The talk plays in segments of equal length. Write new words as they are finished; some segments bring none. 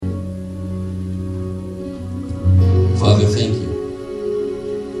Father, thank you.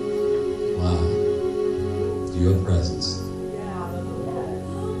 Wow. Your presence.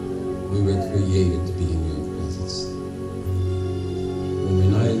 We were created to be in your presence. When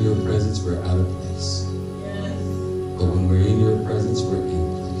we're not in your presence, we're out of place. But when we're in your presence, we're in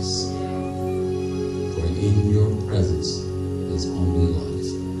place. For in your presence is only life.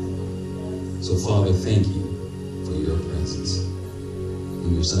 So, Father, thank you for your presence.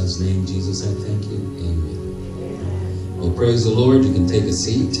 In your Son's name, Jesus, I thank you. Amen. Well, praise the Lord. You can take a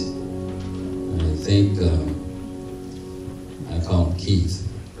seat. I think I call him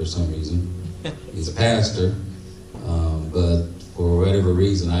Keith for some reason. He's a pastor, but for whatever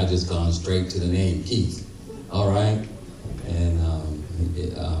reason, I just gone straight to the name Keith. All right, and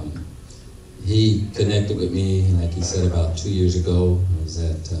he connected with me, like he said, about 2 years ago. I was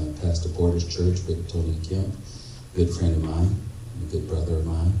at Pastor Porter's church with Tony Kemp, good friend of mine, a good brother of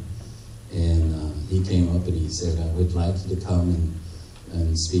mine. And he came up and he said, I would like you to come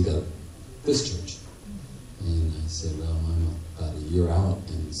and speak at this church. And I said, well, I'm about a year out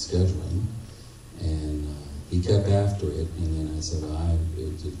in scheduling. And he kept after it. And then I said, well,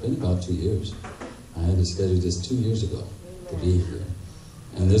 it's been about 2 years. I had to schedule this 2 years ago to be here.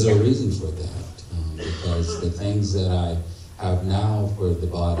 And there's a reason for that. Because the things that I have now for the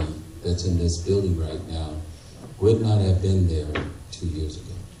body that's in this building right now would not have been there 2 years ago.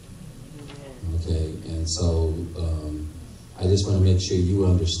 Okay, and so I just want to make sure you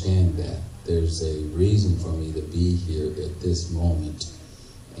understand that there's a reason for me to be here at this moment,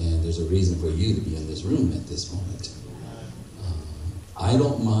 and there's a reason for you to be in this room at this moment. I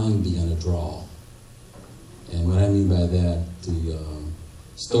don't mind being a draw, and what I mean by that, the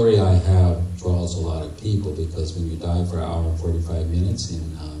story I have draws a lot of people, because when you die for an hour and 45 minutes,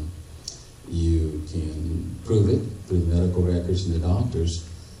 and you can prove it through the medical records and the doctors,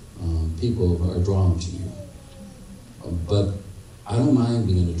 people are drawn to you. But I don't mind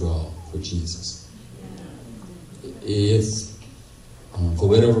being a draw for Jesus. If, for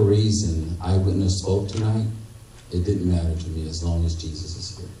whatever reason, eyewitness spoke tonight, it didn't matter to me as long as Jesus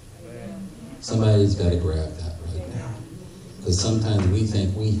is here. Somebody's got to grab that right now. Because sometimes we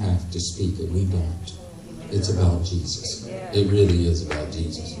think we have to speak and we don't. It's about Jesus. It really is about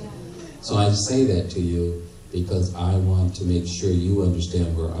Jesus. So I say that to you because I want to make sure you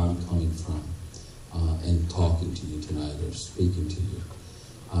understand where I'm coming from and talking to you tonight or speaking to you.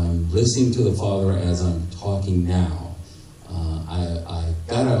 I'm listening to the Father as I'm talking now. I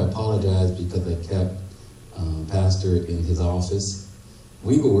gotta apologize because I kept Pastor in his office.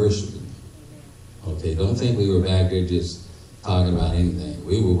 We were worshiping. Okay, don't think we were back there just talking about anything.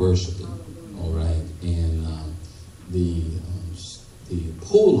 We were worshiping, all right? And the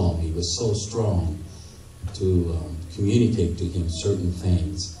pull on me was so strong to communicate to him certain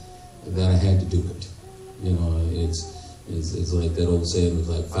things that I had to do it. You know, it's like that old saying, it was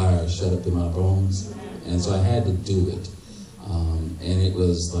like fire shut up in my bones. And so I had to do it. And it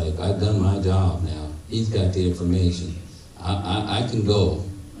was like, I've done my job now. He's got the information. I can go,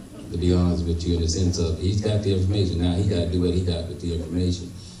 to be honest with you, in the sense of he's got the information. Now he got to do what he got with the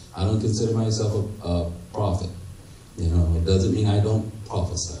information. I don't consider myself a prophet. You know, it doesn't mean I don't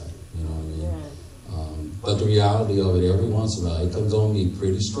prophesy. You know what I mean? But the reality of it, every once in a while, it comes on me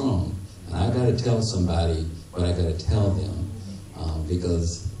pretty strong. And I got to tell somebody what I got to tell them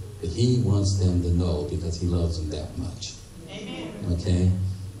because he wants them to know because he loves them that much. Amen. Okay?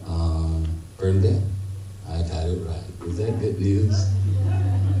 Bernadette, I got it right. Is that good news?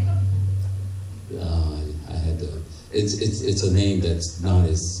 I had to. It's a name that's not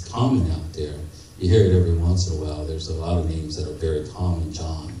as common out there. You hear it every once in a while. There's a lot of names that are very common.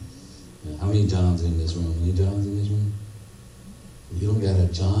 John. How many Johns in this room? Any Johns in this room? You don't got a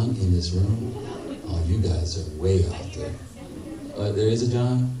John in this room? Oh, you guys are way out there. There is a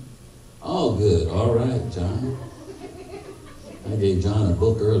John? Oh, good. All right, John. I gave John a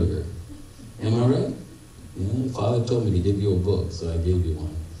book earlier. Am I right? You know, Father told me to give you a book, so I gave you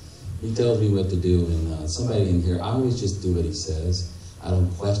one. He tells me what to do, and somebody in here, I always just do what he says. I don't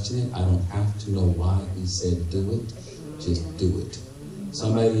question it. I don't have to know why he said do it. Just do it.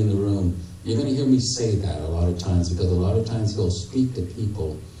 Somebody in the room, you're going to hear me say that a lot of times because a lot of times he'll speak to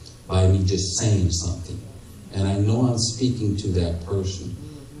people by me just saying something. And I know I'm speaking to that person.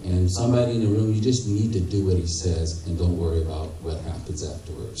 And somebody in the room, you just need to do what he says and don't worry about what happens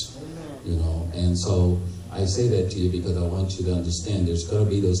afterwards. You know, and so I say that to you because I want you to understand there's going to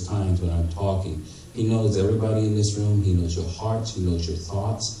be those times when I'm talking. He knows everybody in this room. He knows your hearts. He knows your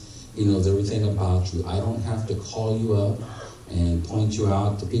thoughts. He knows everything about you. I don't have to call you up and point you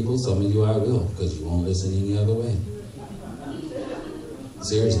out to people. Some of you I will, because you won't listen any other way.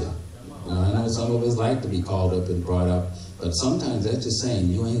 Seriously. You know, I know some of us like to be called up and brought up, but sometimes that's just saying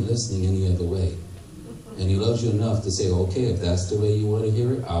you ain't listening any other way. And he loves you enough to say, okay, if that's the way you want to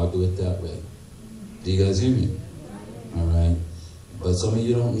hear it, I'll do it that way. Do you guys hear me? All right. But some of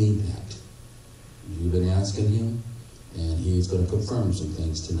you don't need that. You've been asking him, and he's going to confirm some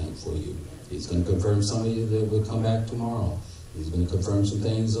things tonight for you. He's going to confirm some of you that will come back tomorrow. He's going to confirm some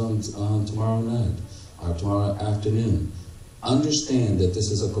things on tomorrow night or tomorrow afternoon. Understand that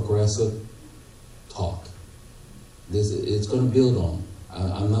this is a progressive talk. It's going to build on.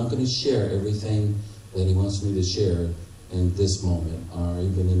 I'm not going to share everything that he wants me to share in this moment or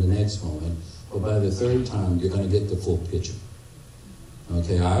even in the next moment. But by the third time, you're going to get the full picture.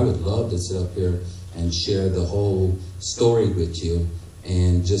 Okay, I would love to sit up here and share the whole story with you,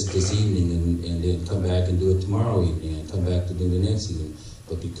 and just this evening, and then come back and do it tomorrow evening, and come back to do the next evening.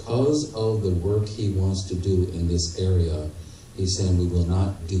 But because of the work he wants to do in this area, he's saying we will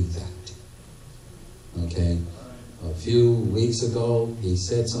not do that. Okay? A few weeks ago, he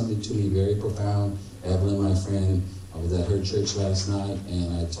said something to me very profound. Evelyn, my friend, I was at her church last night,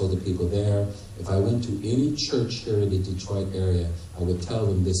 and I told the people there, if I went to any church here in the Detroit area, I would tell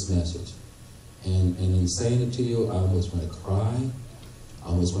them this message. And in saying it to you, I almost want to cry. I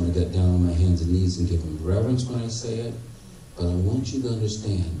almost want to get down on my hands and knees and give him reverence when I say it. But I want you to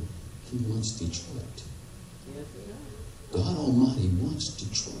understand, he wants Detroit. God Almighty wants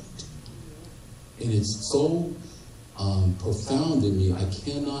Detroit. And it's so profound in me. I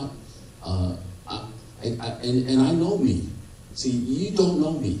cannot, and I know me. See, you don't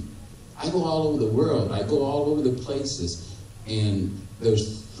know me. I go all over the world. I go all over the places. And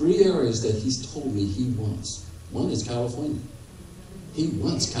there's 3 areas that he's told me he wants. One is California. He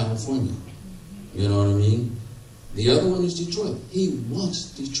wants California. You know what I mean? The other one is Detroit. He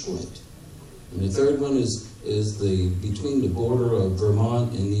wants Detroit. And the third one is between the border of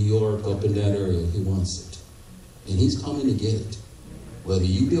Vermont and New York, up in that area. He wants it. And he's coming to get it. Whether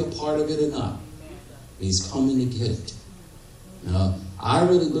you be a part of it or not, he's coming to get it. Now, I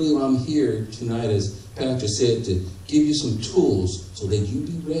really believe I'm here tonight, as Pastor said, to give you some tools so that you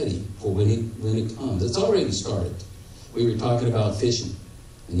be ready for when it comes. It's already started. We were talking about fishing,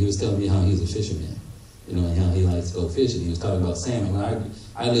 and he was telling me how he's a fisherman, you know, and how he likes to go fishing. He was talking about salmon.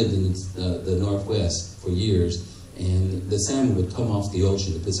 I lived in the Northwest for years, and the salmon would come off the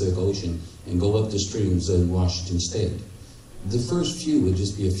ocean, the Pacific Ocean, and go up the streams in Washington State. The first few would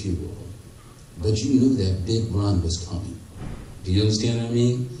just be a few of them, but you knew that big run was coming. Do you understand what I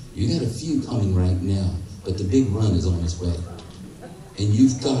mean? You got a few coming right now, but the big run is on its way, and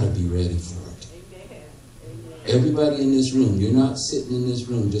you've got to be ready for it. Everybody in this room, you're not sitting in this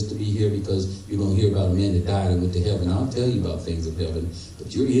room just to be here because you're going to hear about a man that died and went to heaven. I'll tell you about things of heaven,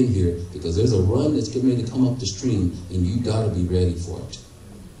 but you're in here because there's a run that's getting ready to come up the stream, and you got to be ready for it.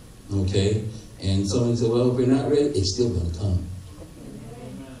 Okay? And somebody said, well, if we're not ready, it's still going to come.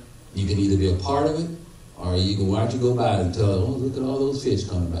 You can either be a part of it, or you can watch it go by and tell, oh, look at all those fish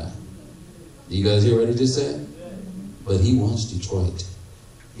coming by. Do you guys hear what I just said? But he wants Detroit.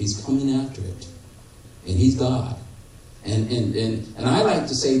 He's coming after it. And he's God. And I like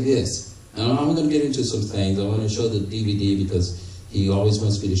to say this. And I'm going to get into some things. I want to show the DVD because he always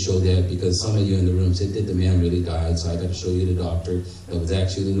wants me to show that, because some of you in the room said, did the man really die? So I got to show you the doctor that was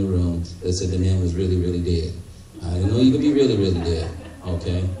actually in the room that said the man was really, really dead. I didn't know you could be really, really dead.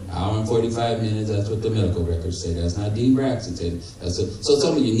 Okay? Hour and 45 minutes, that's what the medical records say. That's not Dean Braxton said. So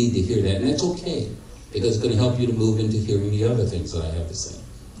some of you need to hear that, and that's okay, because it's going to help you to move into hearing the other things that I have to say.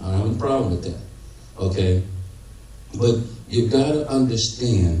 I don't have a problem with that. Okay? But you've got to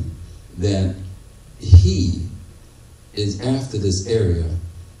understand that he is after this area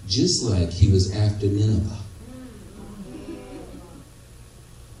just like he was after Nineveh.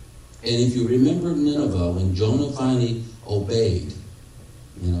 And if you remember Nineveh, when Jonah finally obeyed,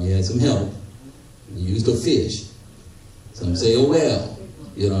 you know, he had some help. He used a fish. Some say a well.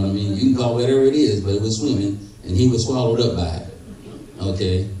 You know what I mean? You can call it whatever it is, but it was swimming, and he was swallowed up by it.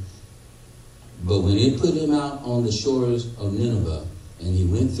 Okay? But when it put him out on the shores of Nineveh, and he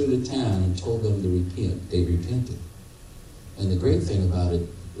went through the town and told them to repent, they repented. And the great thing about it,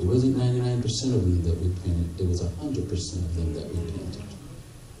 it wasn't 99% of them that repented, it was 100% of them that repented.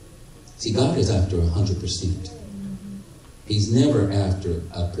 See, God is after 100%. He's never after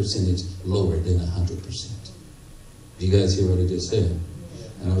a percentage lower than 100%. Do you guys hear what I just said?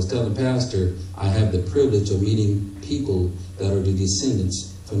 And I was telling the pastor, I have the privilege of meeting people that are the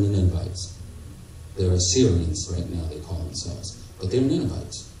descendants from the Ninevites. They're Assyrians right now, they call themselves. But they're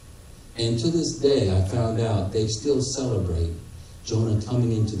Ninevites. And to this day, I found out they still celebrate Jonah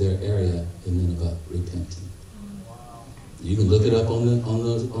coming into their area in Nineveh repenting. You can look it up on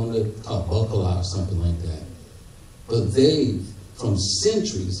the called Buckle or something like that. But they, from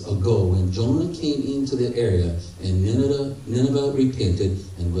centuries ago, when Jonah came into the area and Nineveh repented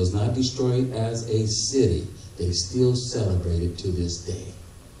and was not destroyed as a city, they still celebrate it to this day.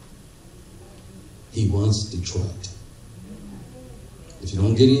 He wants Detroit. If you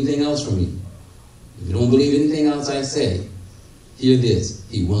don't get anything else from me, if you don't believe anything else I say, hear this.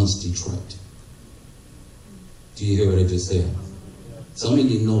 He wants Detroit. Do you hear what I just said? Some of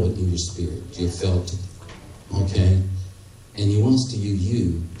you know it in your spirit. You felt it. Okay? And he wants to use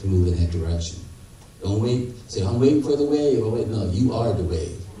you to move in that direction. Don't wait. Say, I'm waiting for the wave. Oh, wait. No, you are the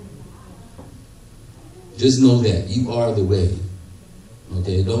wave. Just know that. You are the wave.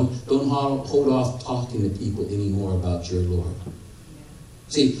 Okay? Don't hold off talking to people anymore about your Lord.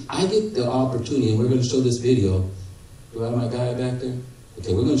 See, I get the opportunity, and we're going to show this video. Do I have my guy back there?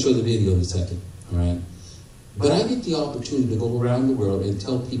 Okay, we're going to show the video in a second. All right? But I get the opportunity to go around the world and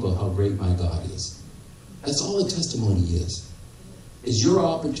tell people how great my God is. That's all a testimony is. It's your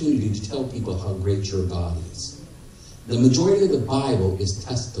opportunity to tell people how great your God is. The majority of the Bible is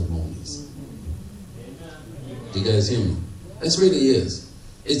testimonies. Do you guys hear me? That's what it is.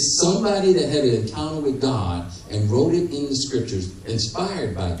 It's somebody that had an encounter with God and wrote it in the scriptures,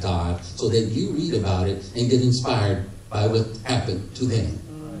 inspired by God, so that you read about it and get inspired by what happened to them.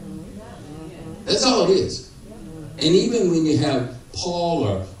 That's all it is. And even when you have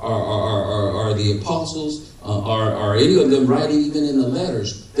Paul or the apostles or any of them writing even in the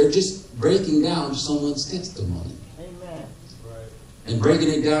letters, they're just breaking down someone's testimony. Amen. And breaking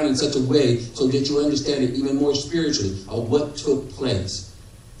it down in such a way so that you understand it even more spiritually of what took place.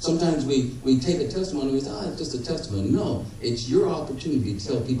 Sometimes we take a testimony and we say, it's just a testimony. No, it's your opportunity to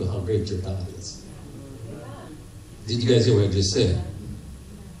tell people how great your God is. Did you guys hear what I just said?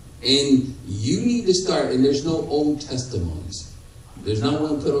 And you need to start, and there's no old testimonies. There's not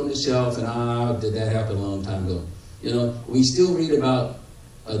one put on the shelf and, did that happen a long time ago? You know, we still read about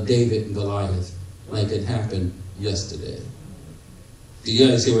David and Goliath like it happened yesterday. Do you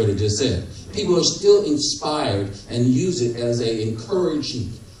guys hear what I just said? People are still inspired and use it as an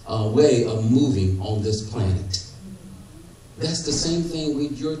encouraging way of moving on this planet. That's the same thing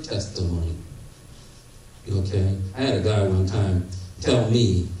with your testimony. Okay? I had a guy one time tell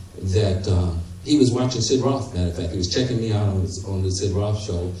me that he was watching Sid Roth, matter of fact. He was checking me out on the Sid Roth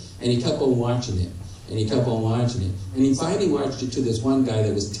show, and he kept on watching it. And he kept on watching it. And he finally watched it to this one guy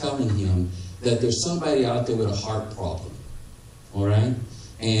that was telling him that there's somebody out there with a heart problem. All right?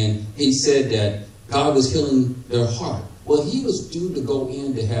 And he said that God was healing their heart. Well, he was due to go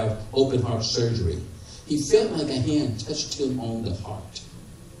in to have open heart surgery. He felt like a hand touched him on the heart.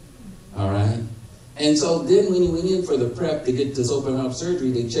 All right? And so then when he went in for the prep to get this open heart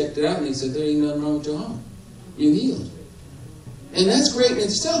surgery, they checked it out and they said, there ain't nothing wrong with your heart. You're healed. And that's great in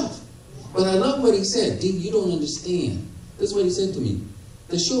itself. But I love what he said. D, you don't understand. This is what he said to me.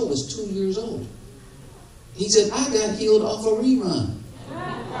 The show was 2 years old. He said, I got healed off a rerun.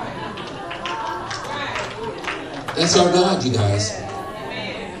 That's our God, you guys.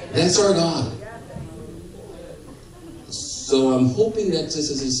 That's our God. So I'm hoping that this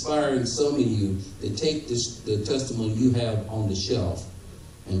is inspiring some of you to take the testimony you have on the shelf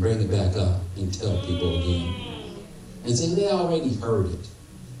and bring it back up and tell people again. And say they already heard it.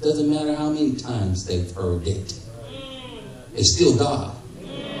 Doesn't matter how many times they've heard it. It's still God.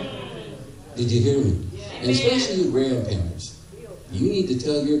 Did you hear me? And especially your grandparents. You need to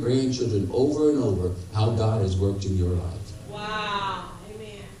tell your grandchildren over and over how God has worked in your life. Wow.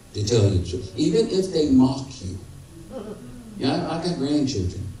 Amen. To tell you the truth. Even if they mock you. Yeah, I got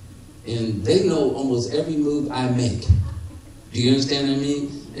grandchildren. And they know almost every move I make. Do you understand what I mean?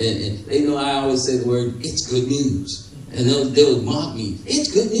 And they know I always say the word, it's good news. And they'll mock me.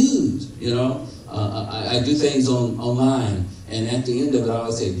 It's good news. You know, I do things online. And at the end of it, I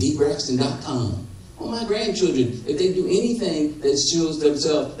always say, dbraxton.com. Well, my grandchildren, if they do anything that shows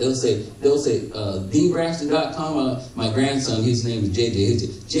themselves, they'll say dbraxton.com. My grandson, his name is JJ.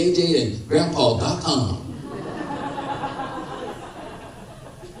 JJ and grandpa.com.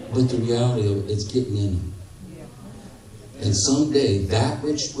 But the reality of it, it's getting in them. And someday, that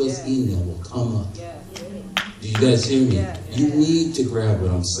which was in them will come up. Do you guys hear me? You need to grab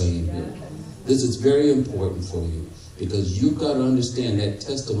what I'm saying here. This is very important for you. Because you've got to understand that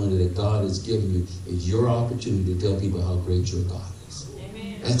testimony that God has given you is your opportunity to tell people how great your God is.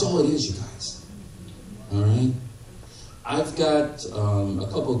 Amen. That's all it is, you guys. All right? I've got a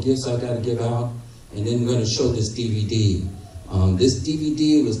couple of gifts I've got to give out, and then I'm going to show this DVD. This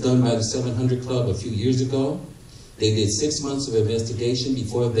DVD was done by the 700 Club a few years ago. They did 6 months of investigation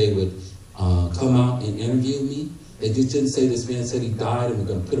before they would come out and interview me. They just didn't say this man said he died and we're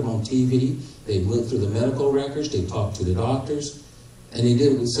going to put him on TV. They went through the medical records. They talked to the doctors. And they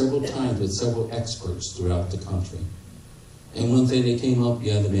did it several times with several experts throughout the country. And one thing they came up,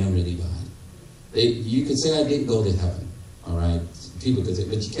 yeah, the man really died. You could say I didn't go to heaven, all right? People could say,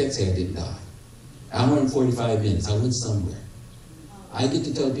 but you can't say I didn't die. Hour and 45 minutes, I went somewhere. I get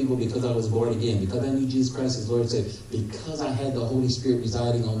to tell people because I was born again, because I knew Jesus Christ as Lord and Savior, because I had the Holy Spirit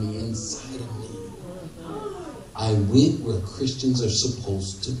residing on the inside of me. I went where Christians are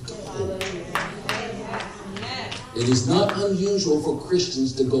supposed to go. It is not unusual for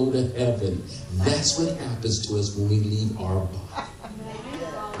Christians to go to heaven. That's what happens to us when we leave our body.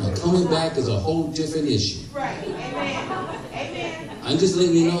 Now, coming back is a whole different issue. I'm just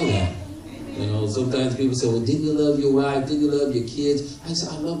letting you know that. You know, sometimes people say, well, didn't you love your wife? Didn't you love your kids? I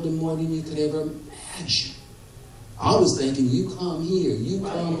said, I loved them more than you could ever imagine. I was thinking, you come here,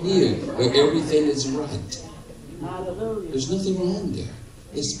 where everything is right. There's nothing wrong there.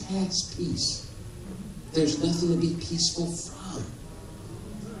 It's past peace. There's nothing to be peaceful from.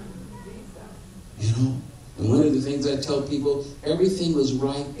 You know? And one of the things I tell people, everything was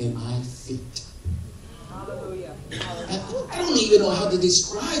right and I fit. I don't even know how to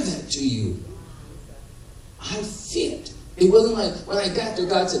describe that to you. I fit. It wasn't like when I got there,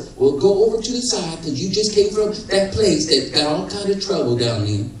 God said, well, go over to the side because you just came from that place that got all kind of trouble down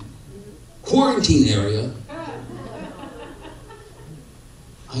there. Quarantine area.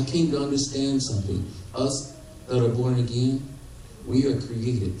 I came to understand something. Us that are born again, we are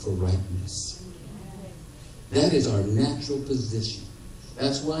created for rightness. That is our natural position.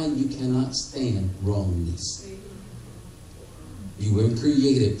 That's why you cannot stand wrongness. You weren't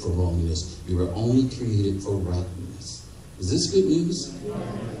created for wrongness. You were only created for rightness. Is this good news?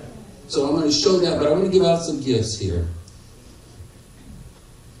 So I'm going to show that, but I want to give out some gifts here.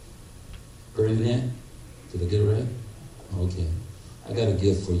 Bernadette, did I get it right? Okay. I got a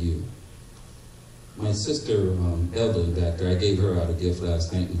gift for you. My sister, Evelyn, back there, I gave her out a gift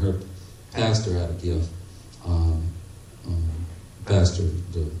last night, and her pastor had a gift. Pastor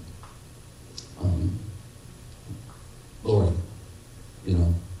Lord, you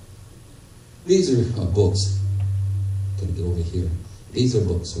know, these are books. I'm going to get over here. These are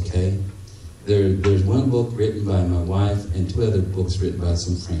books, okay? There's one book written by my wife and 2 other books written by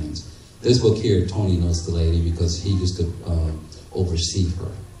some friends. This book here, Tony knows the lady because he used to oversee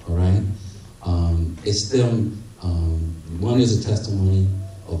her, all right? It's them, one is a testimony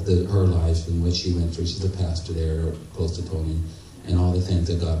of her life and what she went through. She's a pastor there, close to Tony, and all the things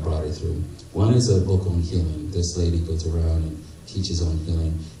that God brought her through. One is a book on healing. This lady goes around and teaches on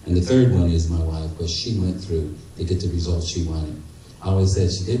healing. And the third one is my wife, what she went through to get the results she wanted. I always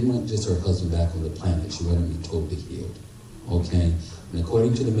said she didn't want just her husband back on the planet. She wanted to be totally healed. Okay? And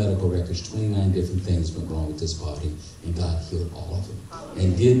according to the medical records, 29 different things went wrong with this body, and God healed all of them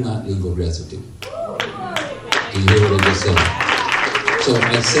and did not leave a residue. Do you hear what I just said? So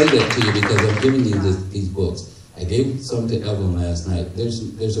I say that to you because I'm giving you these books. I gave some to Evelyn last night.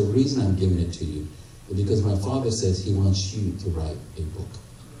 There's a reason I'm giving it to you. Because my father says he wants you to write a book.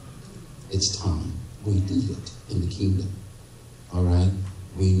 It's time. We need it in the kingdom. All right?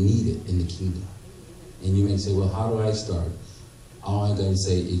 We need it in the kingdom. And you may say, well, how do I start? All I got to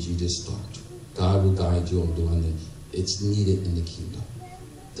say is you just start. God will guide you on doing it. It's needed in the kingdom.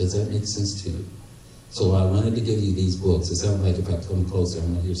 Does that make sense to you? So I wanted to give you these books. It sounds like if I come closer,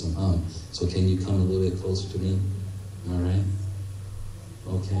 I'm going to hear some hum. So can you come a little bit closer to me? All right?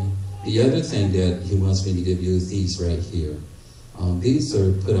 Okay. The other thing that he wants me to give you is these right here. These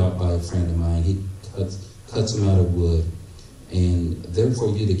are put out by a friend of mine. He cuts them out of wood. And they're for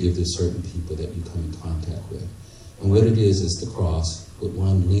you to give to certain people that you come in contact with. And what it is the cross, with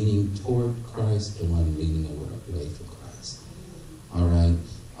one leaning toward Christ and one leaning away from Christ. All right?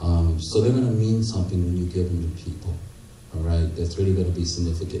 So they're going to mean something when you give them to people. All right? That's really going to be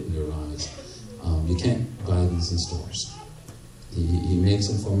significant in their lives. You can't buy these in stores. He makes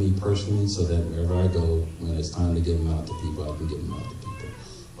them for me personally so that wherever I go, when it's time to give them out to people, I can give them out to people.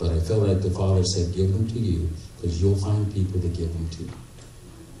 But I feel like the Father said, give them to you, because you'll find people to give them to.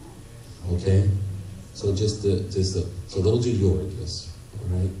 Okay? So so those are your gifts,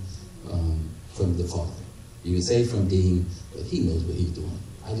 all right? From the Father. You can say from Dean, but he knows what he's doing.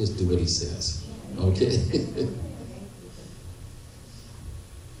 I just do what he says. Okay?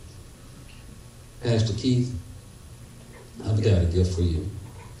 Pastor Keith, I've got a gift for you.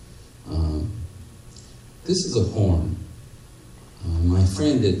 This is a horn. My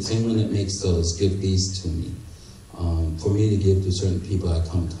friend, the same one that makes those, give these to me. For me to give to certain people I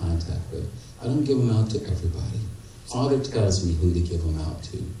come in contact with. I don't give them out to everybody. Father tells me who to give them out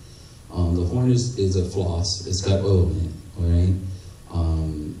to. The horn is a floss. It's got oil in it, all right?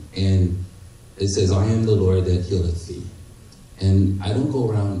 And it says, I am the Lord that healeth thee. And I don't go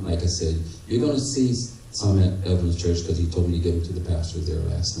around, like I said, you're going to see some at Evan's church because he told me to give them to the pastors there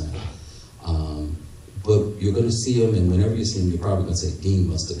last night. But you're going to see them, and whenever you see them, you're probably going to say, Dean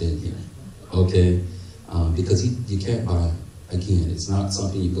must have been here, okay? Because you can't buy them. Again, it's not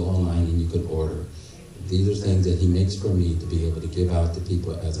something you go online and you could order. These are things that he makes for me to be able to give out to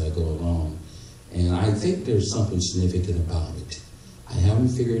people as I go along. And I think there's something significant about it. I haven't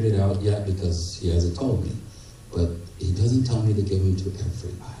figured it out yet because he hasn't told me. But he doesn't tell me to give them to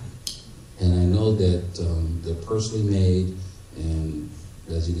everybody. And I know that they're personally made, and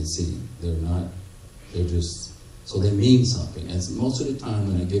as you can see, they're just, so they mean something. And most of the time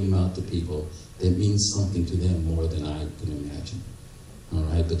when I give them out to people, that means something to them more than I can imagine. All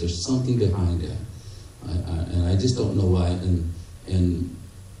right, but there's something behind that. And I just don't know why. And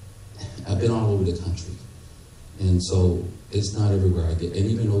I've been all over the country. And so it's not everywhere I get, and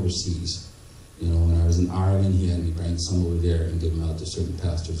even overseas. You know, when I was in Ireland, he had me bring some over there and give them out to certain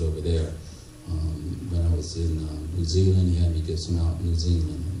pastors over there. When I was in New Zealand, he had me give some out in New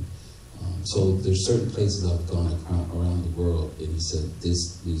Zealand. So there's certain places I've gone around the world, and he said,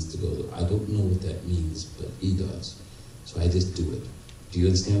 this needs to go. I don't know what that means, but he does. So I just do it. Do you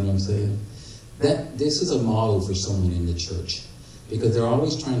understand what I'm saying? This is a model for someone in the church, because they're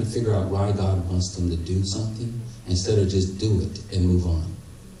always trying to figure out why God wants them to do something instead of just do it and move on.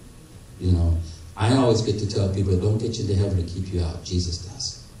 You know, I always get to tell people, don't get you to heaven to keep you out. Jesus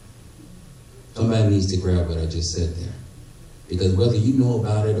does. Somebody needs to grab what I just said there. Because whether you know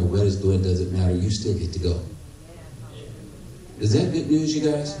about it or what it's doing doesn't matter. You still get to go. Is that good news,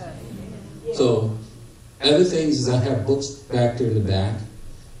 you guys? So, other things is I have books back there in the back.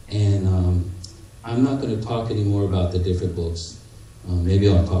 And I'm not going to talk anymore about the different books. Maybe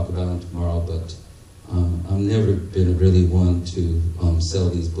I'll talk about them tomorrow, but I've never been really one to sell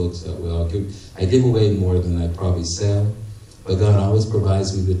these books that well. I give away more than I probably sell, but God always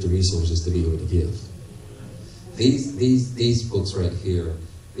provides me with the resources to be able to give. These books right here,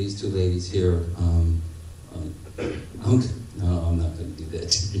 these two ladies here, no, I'm not going to do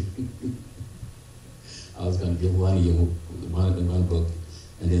that to you. I was going to give one of you one book,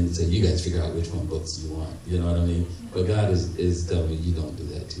 and then say, you guys figure out which one books you want. You know what I mean? But God is telling me, you don't do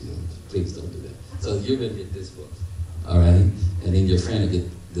that to them. Please don't do that. So you're going to get this book, all right? And then your friend will get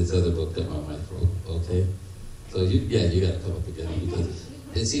this other book that my wife wrote, okay? So you got to come up together, because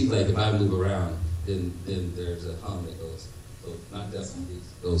it seems like if I move around, then there's a hum that goes. So not that one,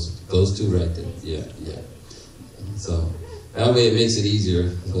 those two right there. Yeah. So that way it makes it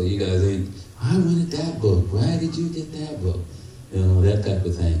easier. So you guys ain't, I wanted that book. Why did you get that book? You know, that type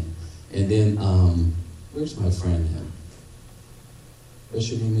of thing. And then, where's my friend at? What's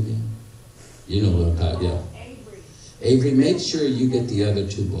your name again? You know what I'm talking about, yeah. Avery, make sure you get the other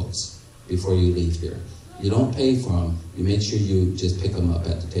two books before you leave here. You don't pay for them. You make sure you just pick them up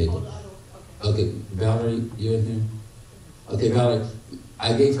at the table. Okay, Valerie, you in here? Okay, Valerie,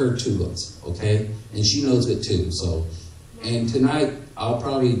 I gave her 2 books, okay? And she knows it too, so. And tonight,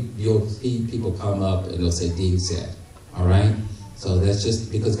 you'll see people come up and they'll say, Dean said, all right? So that's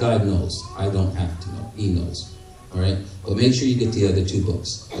just because God knows. I don't have to know. He knows, all right? But make sure you get the other 2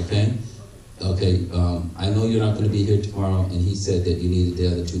 books, okay? Okay, I know you're not going to be here tomorrow, and he said that you needed the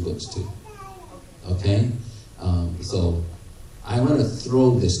other 2 books too, okay? So I want to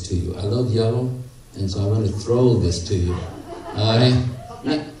throw this to you. I love yellow, and so I want to throw this to you. All right?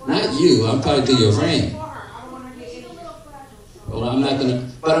 Not you. I'm talking to your friend. Well, I'm not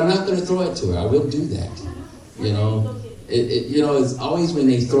going to throw it to her. I will do that. You know, it's always when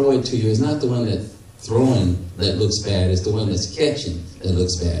they throw it to you, it's not the one that's throwing that looks bad. It's the one that's catching that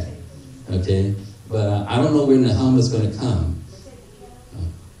looks bad. Okay? But I don't know when the hum is going to come.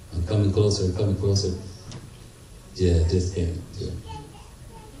 I'm coming closer and coming closer. Yeah, just kidding. Yeah.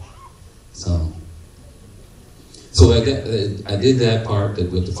 So I did that part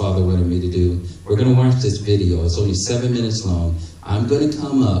that what the Father wanted me to do. We're going to watch this video. It's only 7 minutes long. I'm going to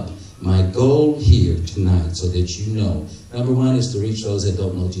come up. My goal here tonight, so that you know, number 1 is to reach those that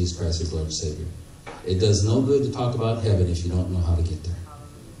don't know Jesus Christ as Lord and Savior. It does no good to talk about heaven if you don't know how to get there.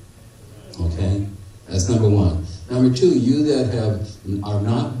 Okay? That's number 1. Number 2, you that are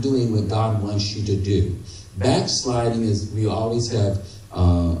not doing what God wants you to do. Backsliding is, we always have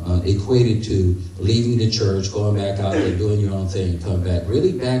equated to leaving the church, going back out there, doing your own thing, and come back.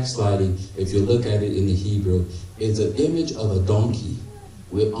 Really, backsliding, if you look at it in the Hebrew, is an image of a donkey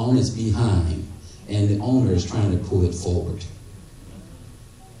on its behind, and the owner is trying to pull it forward.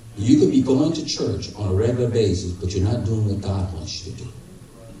 You could be going to church on a regular basis, but you're not doing what God wants you to do.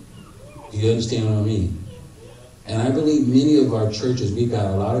 Do you understand what I mean? And I believe many of our churches, we've got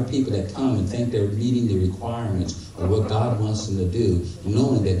a lot of people that come and think they're meeting the requirements of what God wants them to do,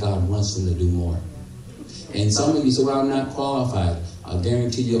 knowing that God wants them to do more. And some of you say, well, I'm not qualified. I'll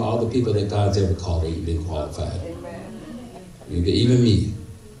guarantee you all the people that God's ever called ain't been qualified. Even me.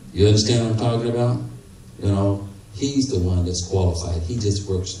 You understand what I'm talking about? You know, He's the one that's qualified. He just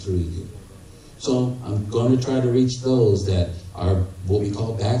works through you. So I'm going to try to reach those that are what we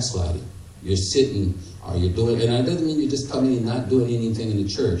call backsliding. You're sitting or you're doing, and that doesn't mean you're just coming and not doing anything in the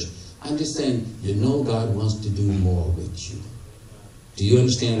church. I'm just saying, you know God wants to do more with you. Do you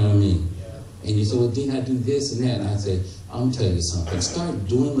understand what I mean? And you say, well, didn't I do this and that? And I say, I'm telling you something. Start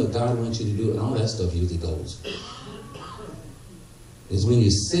doing what God wants you to do, and all that stuff usually goes. It's when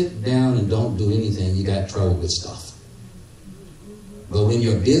you sit down and don't do anything, you got trouble with stuff. But when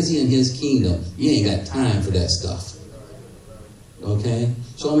you're busy in His kingdom, you ain't got time for that stuff. Okay?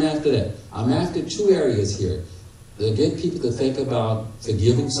 So I'm after that. I'm after two areas here. To get people to think about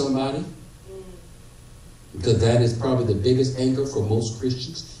forgiving somebody, because that is probably the biggest anchor for most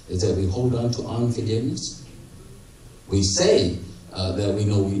Christians, is that we hold on to unforgiveness. We say that we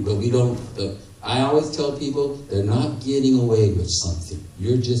know, but we don't. I always tell people they're not getting away with something.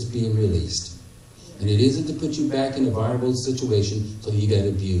 You're just being released. And it isn't to put you back in a vulnerable situation so you get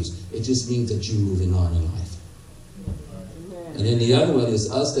abused. It just means that you're moving on in life. And then the other one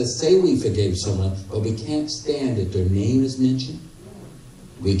is us that say we forgave someone, but we can't stand that their name is mentioned.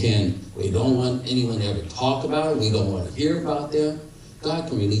 We don't want anyone to ever talk about it. We don't want to hear about them. God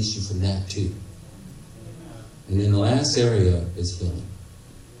can release you from that too. And then the last area is healing.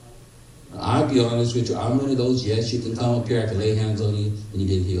 I'll be honest with you, I'm one of those, yes, you can come up here, I can lay hands on you, and you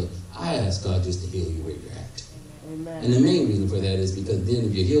get healed. I ask God just to heal you where you're at. Amen. And the main reason for that is because then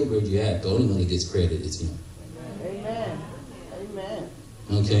if you're healed where you're at, the only one that gets credit is Him. Amen. Amen.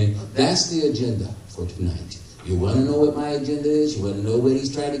 Okay? That's the agenda for tonight. You want to know what my agenda is? You want to know what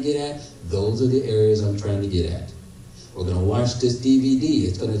He's trying to get at? Those are the areas I'm trying to get at. We're going to watch this DVD.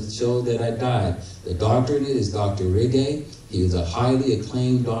 It's going to show that I died. The doctor in it is Dr. Rigay. He was a highly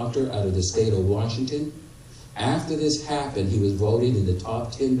acclaimed doctor out of the state of Washington. After this happened, he was voted in the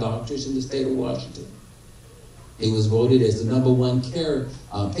top 10 doctors in the state of Washington. He was voted as the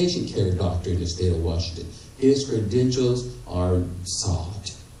 #1 patient care doctor in the state of Washington. His credentials are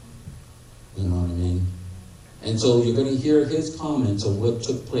solid. You know what I mean? And so you're going to hear his comments on what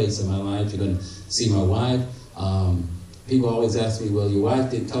took place in my life. You're going to see my wife. People always ask me, well, your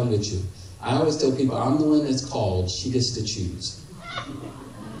wife didn't come with you. I always tell people, I'm the one that's called. She gets to choose.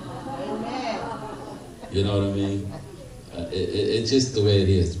 Amen. You know what I mean? It's just the way it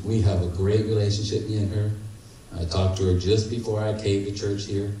is. We have a great relationship, me and her. I talked to her just before I came to church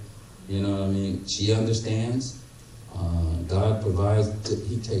here. You know what I mean? She understands. God provides.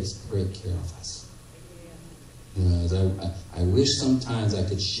 He takes great care of us. You know, I wish sometimes I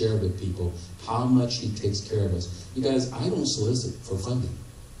could share with people how much He takes care of us. You guys, I don't solicit for funding.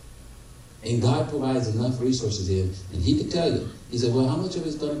 And God provides enough resources in, and He could tell you. He said, well, how much of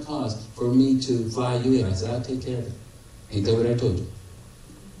it's going to cost for me to fly you in? I said, I'll take care of it. Ain't that what I told you?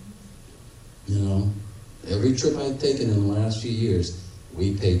 You know, every trip I've taken in the last few years,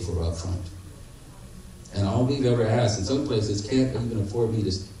 we paid for up front. And all we've ever asked, in some places, can't even afford me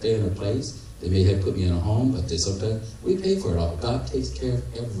to stay in a place. They may have put me in a home, but sometimes we pay for it all. God takes care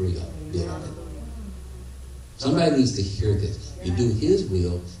of every bit of it. Somebody needs to hear this. You do His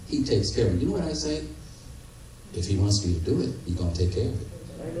will, He takes care of it. You know what I say? If He wants me to do it, He's going to take care of it.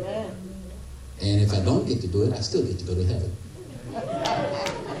 Amen. And if I don't get to do it, I still get to go to heaven.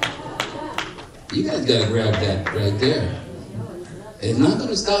 You guys got to grab that right there. It's not going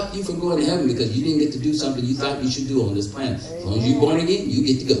to stop you from going to heaven because you didn't get to do something you thought you should do on this planet. As long as you're born again, you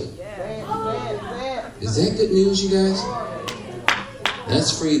get to go. Is that good news, you guys?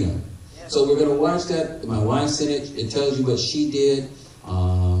 That's freedom. So we're going to watch that. My wife sent it. It tells you what she did.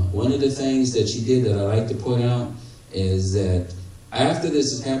 One of the things that she did that I like to point out is that after this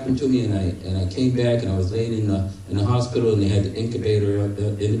has happened to me, and I came back and I was laying in the hospital, and they had the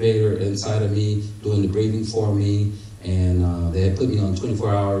incubator inside of me doing the breathing for me, and they had put me on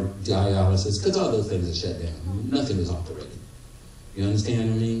 24-hour dialysis because all those things are shut down. Nothing was operating. You understand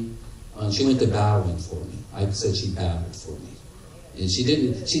what I mean? She went to battling for me. I said she battled for me. And she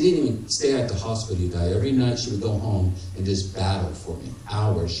didn't even stay at the hospital, you guys. Every night she would go home and just battle for me.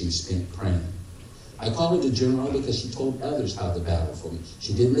 Hours she spent praying. I call her the general because she told others how to battle for me.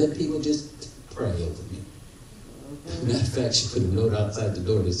 She didn't let people just pray over me. Matter of fact, she put a note outside the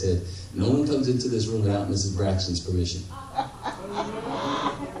door that said, no one comes into this room without Mrs. Braxton's permission.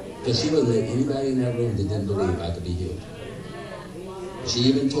 Because she wouldn't let anybody in that room that didn't believe I could be healed. She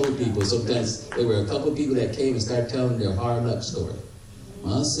even told people, sometimes there were a couple of people that came and started telling their hard luck story.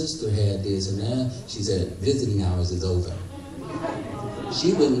 My sister had this, and now she said, visiting hours is over.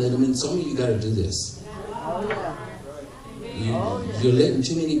 She wouldn't let them in. Some of you got to do this. Oh, yeah. You're letting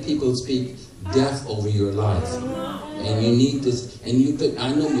too many people speak death over your life. And you need this. And you could,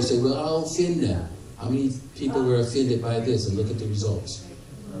 I know you say, well, I'll offend them. How many people were offended by this? And look at the results.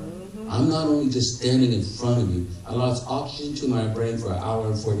 I'm not only just standing in front of you. I lost oxygen to my brain for 1 hour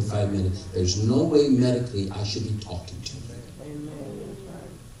and 45 minutes. There's no way medically I should be talking to you.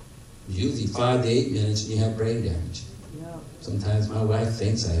 Usually 5 to 8 minutes and you have brain damage. Sometimes my wife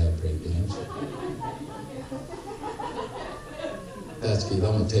thinks I have brain damage. That's good.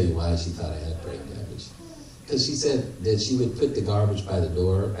 I'm going to tell you why she thought I had brain damage. Because she said that she would put the garbage by the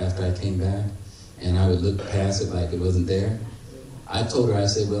door after I came back, and I would look past it like it wasn't there. I told her, I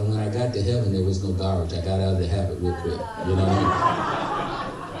said, well, when I got to heaven, there was no garbage. I got out of the habit real quick. You know what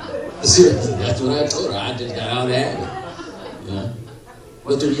I mean? Seriously, that's what I told her. I just got out of the habit. You know?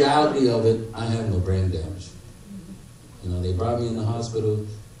 But the reality of it, I have no brain damage. You know, they brought me in the hospital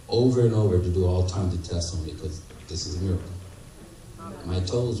over and over to do all kinds of tests on me because this is a miracle. My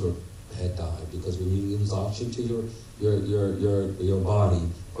toes had died because when you lose oxygen to your body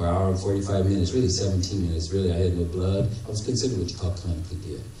for 1 hour and 45 minutes, really 17 minutes, really I had no blood. I was considered what you call clinically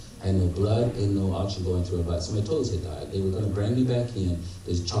dead. I had no blood and no oxygen going through my body. So my toes had died. They were going to bring me back in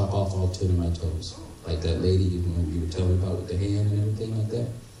to chop off all 10 of my toes. Like that lady you were telling me about with the hand and everything like that.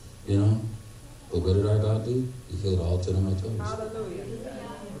 You know? But what did our God do? He healed all 10 of my toes. Hallelujah.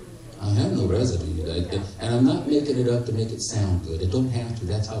 I have no residue. And I'm not making it up to make it sound good. It don't have to.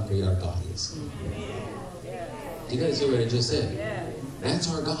 That's how great our God is. You guys hear what I just said? That's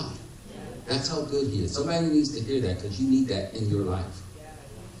our God. That's how good He is. Somebody needs to hear that because you need that in your life.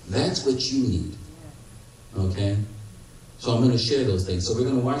 That's what you need. Okay? So I'm going to share those things. So we're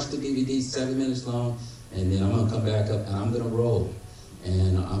going to watch the DVD 7 minutes long, and then I'm going to come back up and I'm going to roll.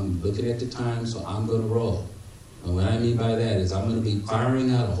 And I'm looking at the time, so I'm going to roll. And what I mean by that is I'm going to be firing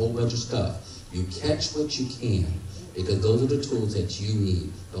out a whole bunch of stuff. You catch what you can, because those are the tools that you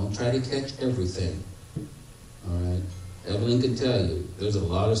need. Don't try to catch everything. All right? Evelyn can tell you, there's a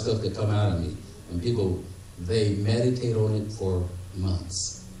lot of stuff that come out of me. And people, they meditate on it for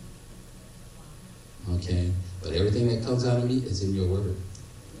months. Okay? But everything that comes out of me is in your word.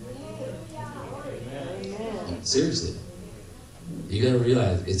 Amen. Seriously. You got to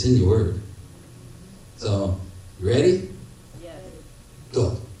realize it's in your word. So, you ready? Yes.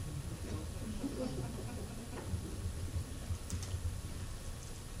 Go.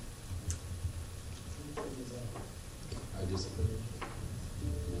 I just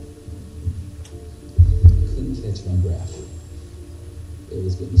couldn't catch my breath. It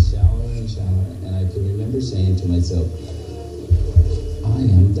was getting shallower and shallower, and I can remember saying to myself, I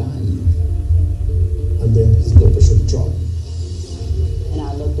am dying. And then his blood pressure dropped. And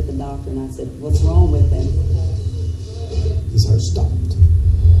I looked at the doctor and I said, what's wrong with him? His heart stopped.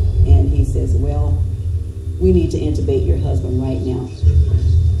 And he says, well, we need to intubate your husband right now,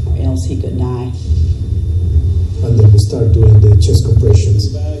 or else he could die. And then we started doing the chest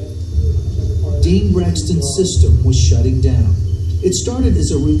compressions. Dean Braxton's system was shutting down. It started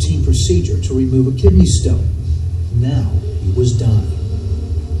as a routine procedure to remove a kidney stone. Now he was dying.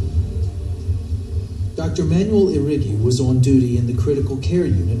 Dr. Manuel Irigi was on duty in the critical care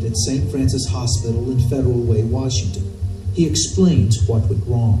unit at St. Francis Hospital in Federal Way, Washington. He explains what went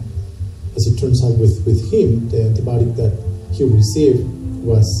wrong. As it turns out with him, the antibiotic that he received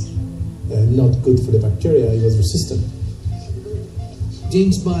was not good for the bacteria. It was resistant.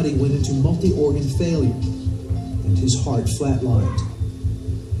 Dean's body went into multi-organ failure, and his heart flatlined.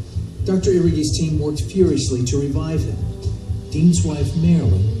 Dr. Irigi's team worked furiously to revive him. Dean's wife,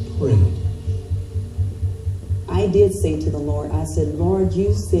 Marilyn, prayed. I did say to the Lord, I said, Lord,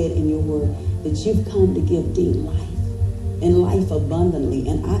 you said in your word that you've come to give Dean life, and life abundantly,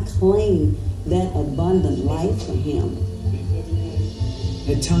 and I claim that abundant life for him.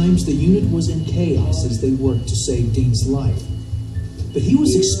 At times, the unit was in chaos as they worked to save Dean's life. But he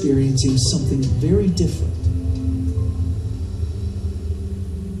was experiencing something very different.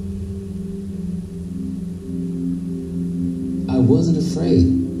 I wasn't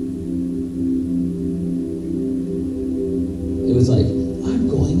afraid. It was like, I'm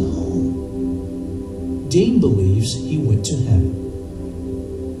going home. Dean believes he went to heaven.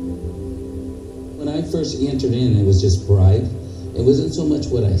 When I first entered in, it was just bright. It wasn't so much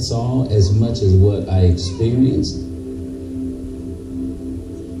what I saw as much as what I experienced.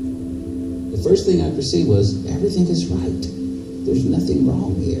 The first thing I perceived was, everything is right. There's nothing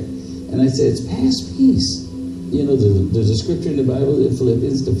wrong here. And I said, it's past peace. You know, there's a scripture in the Bible, in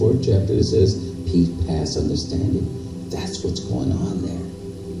Philippians, the 4th chapter, that says, peace past understanding. That's what's going on there.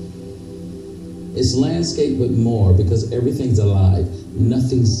 It's landscape, but more, because everything's alive.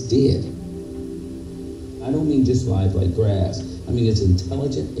 Nothing's dead. I don't mean just live like grass. I mean, it's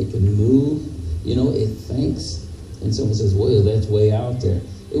intelligent. It can move. You know, it thinks. And someone says, well, that's way out there.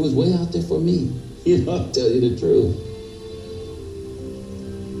 It was way out there for me. You know, I'll tell you the truth.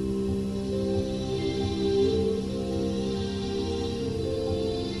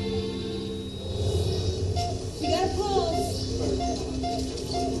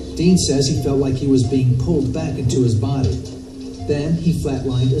 Dean says he felt like he was being pulled back into his body. Then he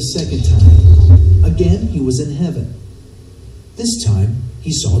flatlined a second time. Again, he was in heaven. This time,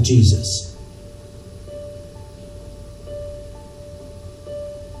 he saw Jesus.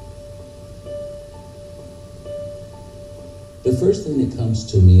 The first thing that comes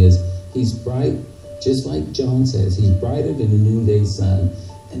to me is he's bright, just like John says. He's brighter than the noonday sun.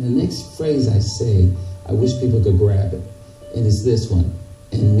 And the next phrase I say, I wish people could grab it. And it's this one.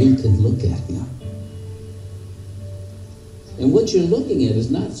 And we could look at him. And what you're looking at is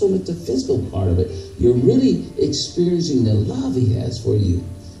not so much the physical part of it. You're really experiencing the love he has for you.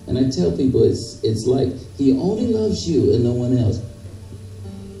 And I tell people it's like he only loves you and no one else.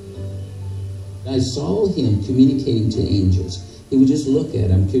 I saw him communicating to angels. He would just look at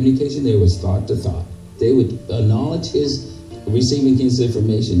them. Communication there was thought to thought. They would acknowledge his receiving his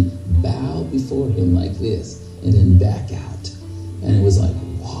information, bow before him like this, and then back out. And it was like,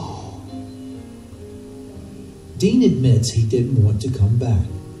 wow. Dean admits he didn't want to come back.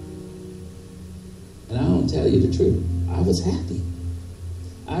 And I don't tell you the truth. I was happy.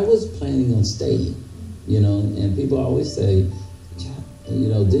 I was planning on staying, you know, and people always say, you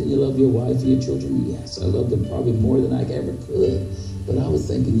know, didn't you love your wife and your children? Yes, I loved them probably more than I ever could. But I was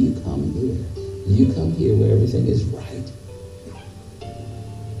thinking, you come here. You come here where everything is right.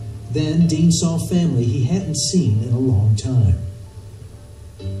 Then Dean saw family he hadn't seen in a long time.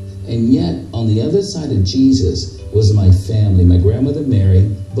 And yet, on the other side of Jesus was my family, my grandmother Mary,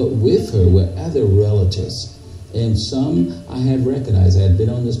 but with her were other relatives. And some I had recognized. I had been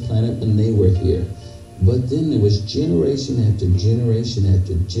on this planet when they were here. But then there was generation after generation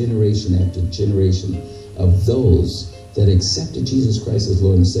after generation after generation of those that accepted Jesus Christ as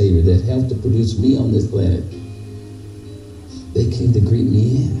Lord and Savior, that helped to produce me on this planet. They came to greet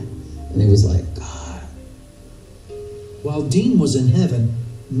me in. And it was like, God. While Dean was in heaven,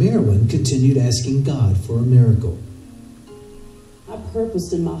 Marilyn continued asking God for a miracle. I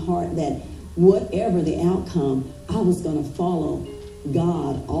purposed in my heart that whatever the outcome, I was going to follow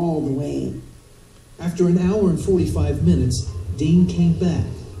God all the way. After an hour and 45 minutes, Dean came back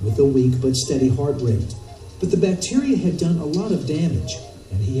with a weak but steady heart rate. But the bacteria had done a lot of damage,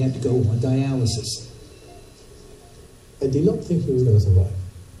 and he had to go on dialysis. I did not think he was going to survive.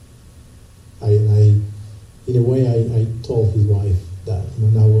 In a way, I told his wife that, you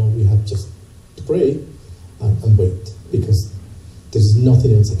know, now we have just to pray and wait, because there's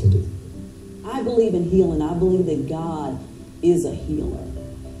nothing else I can do. I believe in healing. I believe that God is a healer.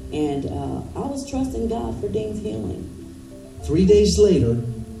 And I was trusting God for Dean's healing. 3 days later,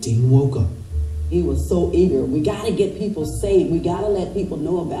 Dean woke up. He was so eager. We got to get people saved. We got to let people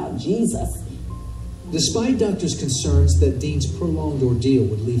know about Jesus. Despite doctors' concerns that Dean's prolonged ordeal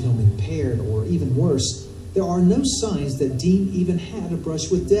would leave him impaired or even worse, there are no signs that Dean even had a brush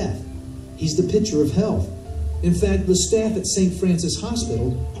with death. He's the picture of health. In fact, the staff at St. Francis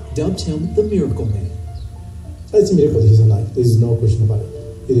Hospital dubbed him the Miracle Man. It's a miracle that he's alive. There is no question about it.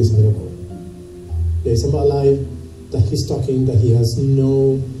 It is a miracle. There is somebody alive, that he's talking, that he has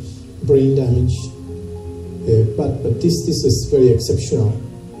no brain damage. But this is very exceptional,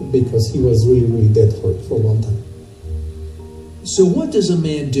 because he was really dead for a long time. So what does a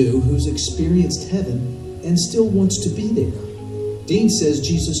man do who's experienced heaven and still wants to be there? Dean says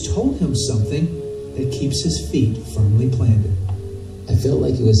Jesus told him something that keeps his feet firmly planted. I felt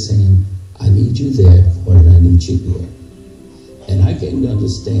like he was saying, I need you there more than I need you here. And I came to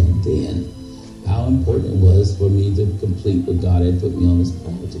understand then how important it was for me to complete what God had put me on this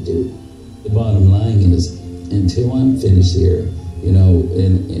planet to do. The bottom line is, until I'm finished here, you know,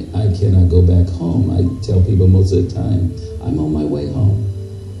 and I cannot go back home. I tell people most of the time, I'm on my way home.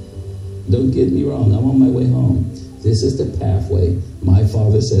 Don't get me wrong, I'm on my way home. This is the pathway my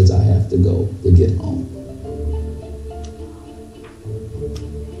Father says I have to go to get home.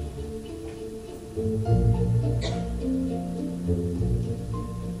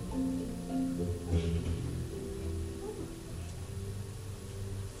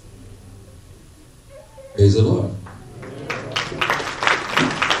 Praise the Lord.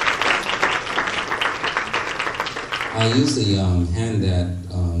 I usually hand that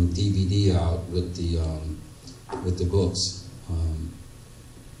DVD out with the books.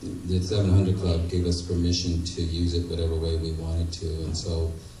 The 700 Club gave us permission to use it whatever way we wanted to, and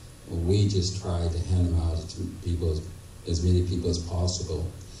so we just tried to hand them out to people, as many people as possible.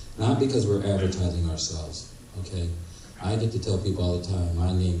 Not because we're advertising ourselves, okay? I get to tell people all the time,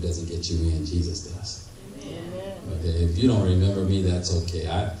 my name doesn't get you in, Jesus does. Okay, if you don't remember me, that's okay.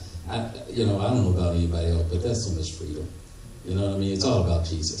 I don't know about anybody else, but that's so much freedom. You know what I mean? It's all about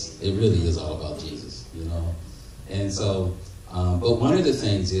Jesus. It really is all about Jesus, you know? And so, but one of the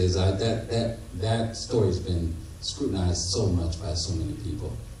things is that story's been scrutinized so much by so many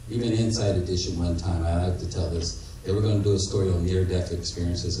people. Even Inside Edition one time, I like to tell this, they were going to do a story on near-death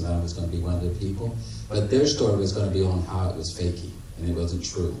experiences, and I was going to be one of the people. But their story was going to be on how it was fakey, and it wasn't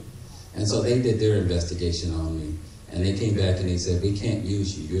true. And so they did their investigation on me, and they came back and they said, we can't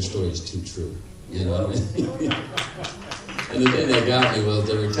use you. Your story is too true. You know what I mean? And the thing that got me was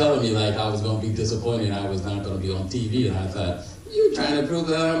they were telling me like I was going to be disappointed and I was not going to be on TV, and I thought, you're trying to prove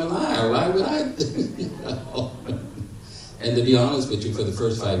that I'm a liar. Why would I? You know? And to be honest with you, for the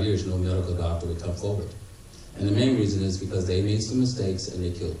first 5 years, no medical doctor would come forward. And the main reason is because they made some mistakes and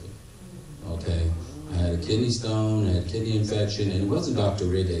they killed me. Okay? I had a kidney stone, I had kidney infection, and it wasn't Dr.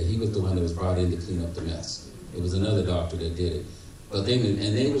 Rigge. He was the one that was brought in to clean up the mess. It was another doctor that did it. But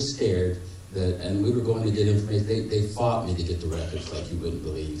they were scared that, and we were going to get information. They fought me to get the records like you wouldn't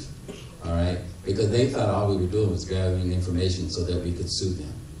believe. All right? Because they thought all we were doing was gathering information so that we could sue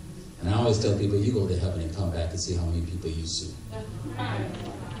them. And I always tell people, you go to heaven and come back and see how many people you sue.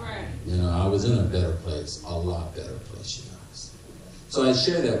 You know, I was in a better place, a lot better place, you guys. So I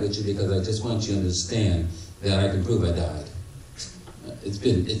share that with you because I just want you to understand that I can prove I died.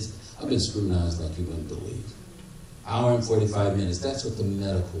 I've been scrutinized like you wouldn't believe. Hour and 45 minutes, that's what the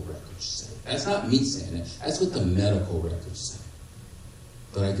medical records say. That's not me saying it, that's what the medical records say.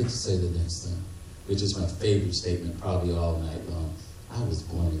 But I get to say the next thing, which is my favorite statement probably all night long. I was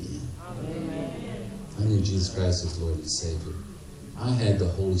born again. Amen. I knew Jesus Christ as Lord and Savior. I had the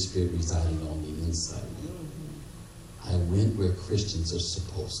Holy Spirit residing on the inside of me. I went where Christians are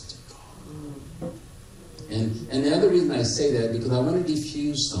supposed to go. And the other reason I say that, because I want to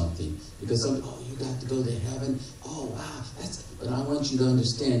diffuse something. Because somebody, oh, you got to go to heaven. Oh, wow. But I want you to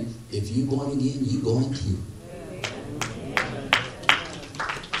understand, if you're born again, you're going to.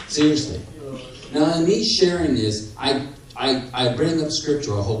 Seriously. Now, in me sharing this, I bring up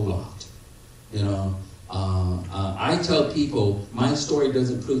Scripture a whole lot. You know, I tell people my story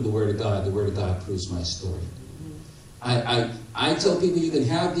doesn't prove the Word of God. The Word of God proves my story. I tell people you can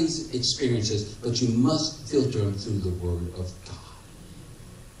have these experiences, but you must filter them through the Word of God.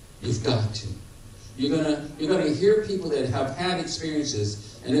 You've got to. You're gonna hear people that have had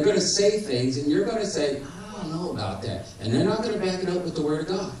experiences, and they're gonna say things, and you're gonna say, I don't know about that, and they're not gonna back it up with the Word of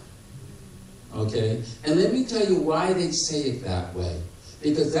God. Okay? And let me tell you why they say it that way.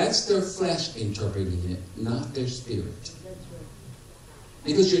 Because that's their flesh interpreting it, not their spirit.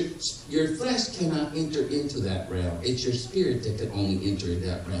 Because your flesh cannot enter into that realm. It's your spirit that can only enter in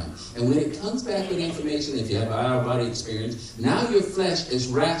that realm. And when it comes back with information, if you have out-of-body experience, now your flesh is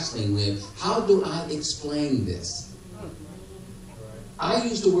wrestling with, how do I explain this? I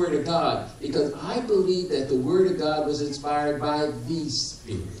use the Word of God because I believe that the Word of God was inspired by the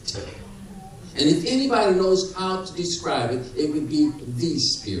Spirit. And if anybody knows how to describe it, it would be the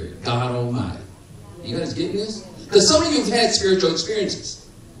Spirit, God Almighty. You guys getting this? Because some of you have had spiritual experiences,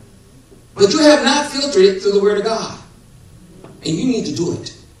 but you have not filtered it through the Word of God. And you need to do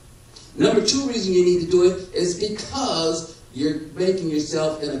it. Number 2 reason you need to do it is because you're making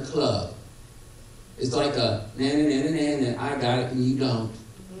yourself in a club. It's like a na-na-na-na-na, I got it and you don't.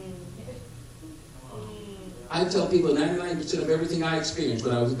 I tell people 99% of everything I experienced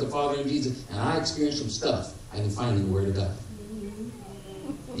when I was with the Father and Jesus, and I experienced some stuff I can find in the Word of God.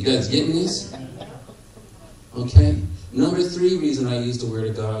 You guys getting this? Okay? Number 3 reason I use the Word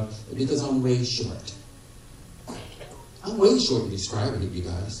of God is because I'm way short. I'm way short in describing it, you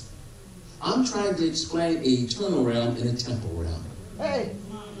guys. I'm trying to explain an eternal realm and a temporal realm. Hey.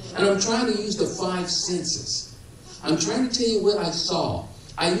 And I'm trying to use the 5 senses. I'm trying to tell you what I saw.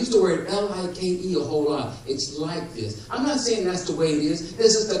 I use the word L-I-K-E a whole lot. It's like this. I'm not saying that's the way it is.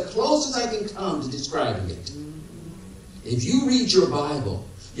 This is the closest I can come to describing it. If you read your Bible,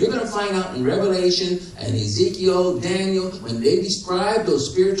 you're going to find out in Revelation and Ezekiel, Daniel, when they describe those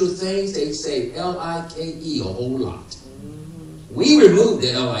spiritual things, they say L-I-K-E a whole lot. We remove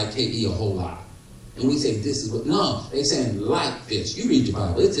the L-I-K-E a whole lot. And we say this is what, no, they're saying like this. You read your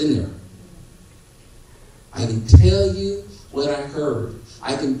Bible, it's in there. I can tell you what I heard.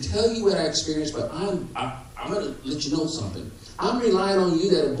 I can tell you what I experienced, but I I'm going to let you know something. I'm relying on you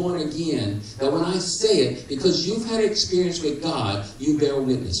that are born again, that when I say it, because you've had experience with God, you bear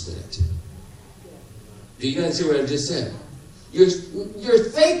witness with it. Do you guys hear what I just said? Your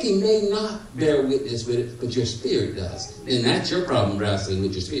thinking may not bear witness with it, but your spirit does. And that's your problem, wrestling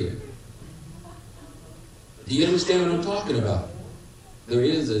with your spirit. Do you understand what I'm talking about? There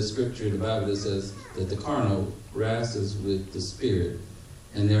is a scripture in the Bible that says that the carnal wrestles with the spirit,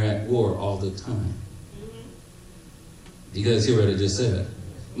 and they're at war all the time. Do you guys hear what I just said?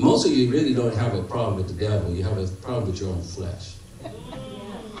 Most of you really don't have a problem with the devil. You have a problem with your own flesh.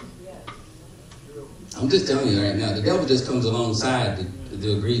 I'm just telling you right now, the devil just comes alongside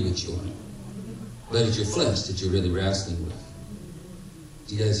to agree with you on it. But it's your flesh that you're really wrestling with.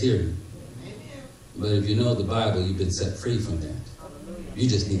 Do you guys hear me? But if you know the Bible, you've been set free from that. You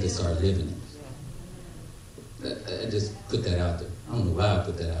just need to start living it. I just put that out there. I don't know why I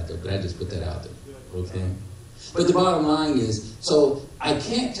put that out there, but I just put that out there. Okay? But the bottom line is, so I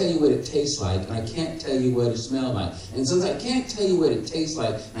can't tell you what it tastes like, and I can't tell you what it smells like. And since I can't tell you what it tastes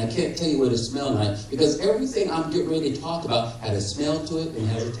like, and I can't tell you what it smells like, because everything I'm getting ready to talk about had a smell to it and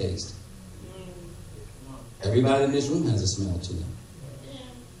has a taste. Everybody in this room has a smell to them.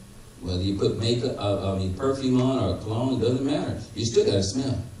 Whether you put makeup, perfume on or cologne, it doesn't matter. You still got a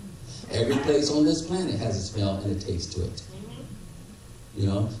smell. Every place on this planet has a smell and a taste to it. You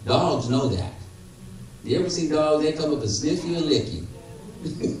know, dogs know that. You ever see dogs? They come up and sniff you and lick you.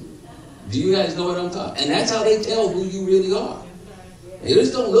 Do you guys know what I'm talking? And that's how they tell who you really are. They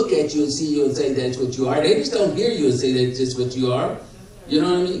just don't look at you and see you and say that's what you are. They just don't hear you and say that's just what you are. You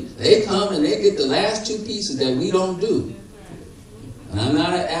know what I mean? They come and they get the last two pieces that we don't do. And I'm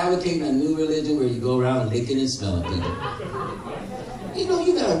not advocating a new religion where you go around licking and smelling people. You know,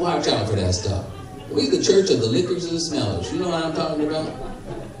 you got to watch out for that stuff. We the church of the lickers and the smellers. You know what I'm talking about?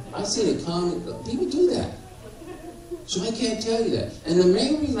 I've seen it come. People do that. So I can't tell you that. And the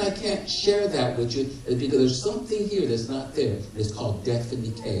main reason I can't share that with you is because there's something here that's not there. It's called death and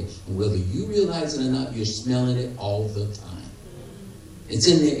decay. And whether you realize it or not, you're smelling it all the time. It's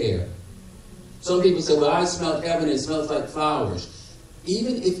in the air. Some people say, well, I smelled heaven. It smells like flowers.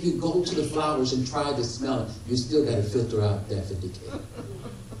 Even if you go to the flowers and try to smell it, you still got to filter out death and decay.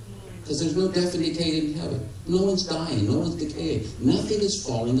 Because there's no death and decay in heaven. No one's dying. No one's decaying. Nothing is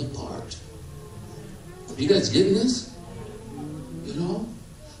falling apart. You guys getting this? You know?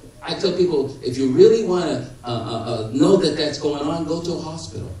 I tell people, if you really want to know that that's going on, go to a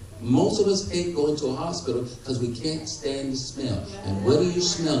hospital. Most of us hate going to a hospital because we can't stand the smell. And what are you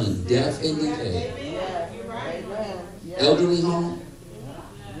smelling? Death and decay. Elderly home?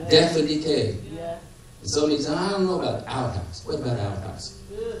 Death and decay. And somebody says, I don't know about outhouse. What about outhouse?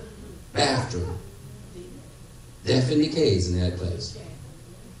 Bathroom. Death and decay is in that place.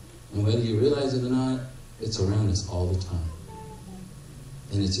 And whether you realize it or not, it's around us all the time.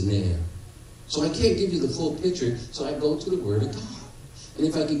 And it's in the air. So I can't give you the full picture, so I go to the Word of God. And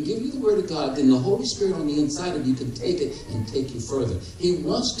if I can give you the Word of God, then the Holy Spirit on the inside of you can take it and take you further. He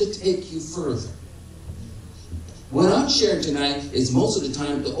wants to take you further. What I'm sharing tonight is most of the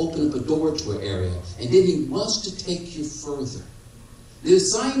time to open up a door to an area. And then He wants to take you further. The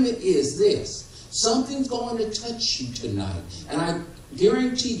assignment is this. Something's going to touch you tonight. And I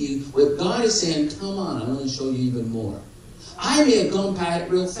guarantee you, what God is saying, come on, I'm going to show you even more. I may have gone by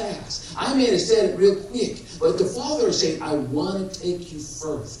it real fast. I may have said it real quick. But the Father is saying, I want to take you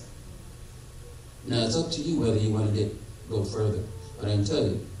further. Now, it's up to you whether you want to go further. But I can tell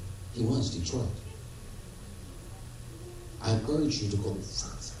you, He wants Detroit. I urge you to go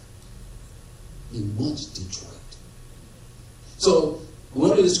further. He wants Detroit. So,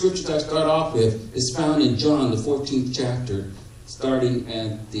 one of the scriptures I start off with is found in John, the 14th chapter, starting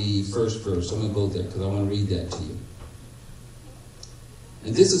at the first verse. I'm going to go there because I want to read that to you.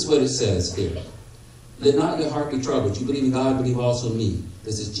 And this is what it says here. Let not your heart be troubled. You believe in God, believe also in me.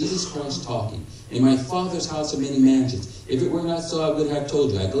 This is Jesus Christ talking. In my Father's house are many mansions. If it were not so, I would have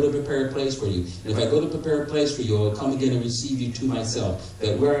told you. I go to prepare a place for you. And if I go to prepare a place for you, I will come again and receive you to myself,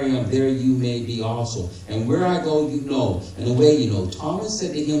 that where I am, there you may be also. And where I go, you know, and the way you know. Thomas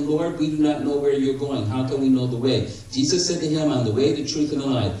said to him, Lord, we do not know where you're going. How can we know the way? Jesus said to him, I'm the way, the truth, and the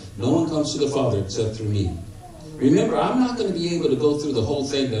life. No one comes to the Father except through me. Remember, I'm not going to be able to go through the whole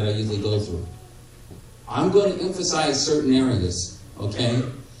thing that I usually go through. I'm going to emphasize certain areas, okay?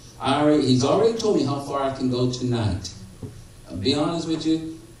 He's already told me how far I can go tonight. I'll be honest with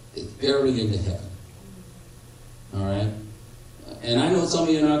you, it's barely into heaven. All right? And I know some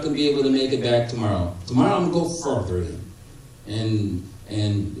of you are not going to be able to make it back tomorrow. Tomorrow I'm going to go further in.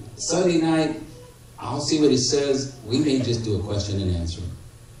 And Sunday night, I'll see what he says. We may just do a question and answer.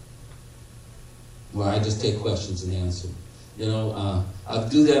 where I just take questions and answer. You know, I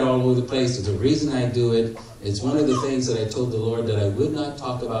do that all over the place. There's a reason I do it. It's one of the things that I told the Lord, that I would not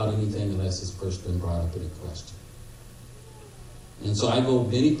talk about anything unless it's first been brought up in a question. And so I go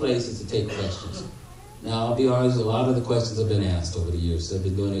many places to take questions. Now, I'll be honest, a lot of the questions have been asked over the years. I've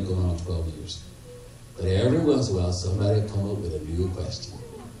been doing it going on 12 years. But every once in a while, somebody come up with a new question.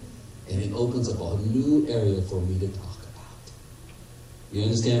 And it opens up a new area for me to talk about. You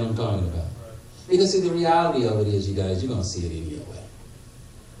understand what I'm talking about? Because, see, the reality of it is, you guys, you're going to see it any way.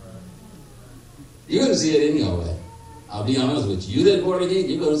 You're going to see it any way. I'll be honest with you. You that born again,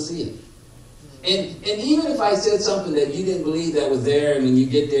 you're going to see it. And even if I said something that you didn't believe that was there, and when you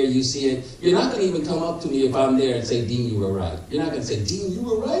get there, you see it, you're not going to even come up to me if I'm there and say, Dean, you were right. You're not going to say, Dean, you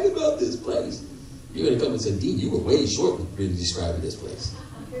were right about this place. You're going to come and say, Dean, you were way short with really describing this place.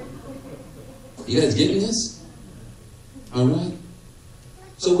 You guys getting this? All right?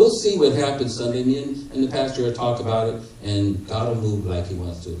 So we'll see what happens Sunday. Me and the pastor will talk about it, and God will move like he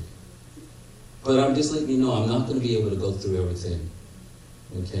wants to. But I'm just letting you know, I'm not going to be able to go through everything.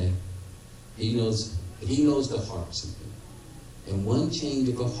 Okay? He knows the heart something. And one change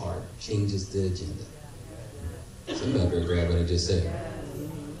of a heart changes the agenda. Somebody better grab what I just said.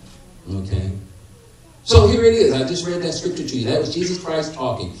 Okay? So here it is. I just read that scripture to you. That was Jesus Christ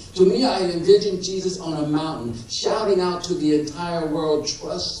talking. To me, I envisioned Jesus on a mountain shouting out to the entire world,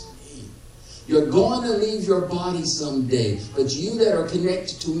 trust me. You're going to leave your body someday, but you that are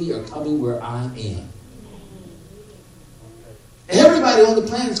connected to me are coming where I am. Everybody on the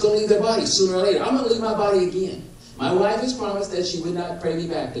planet is going to leave their body sooner or later. I'm going to leave my body again. My wife has promised that she would not pray me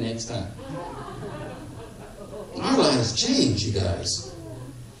back the next time. Our lives change, you guys.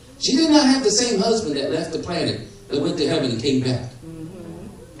 She did not have the same husband that left the planet, that went to heaven and came back.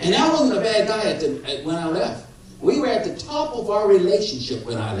 And I wasn't a bad guy when I left. We were at the top of our relationship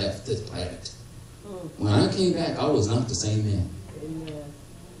when I left this planet. When I came back, I was not the same man.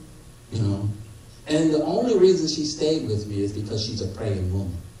 You know? And the only reason she stayed with me is because she's a praying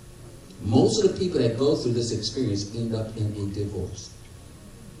woman. Most of the people that go through this experience end up in a divorce.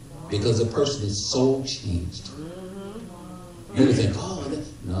 Because the person is so changed. You would think, oh,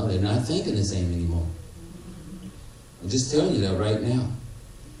 no, they're not thinking the same anymore. I'm just telling you that right now.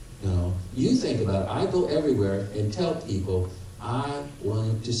 You know, you think about it. I go everywhere and tell people I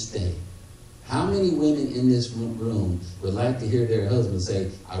wanted to stay. How many women in this room would like to hear their husband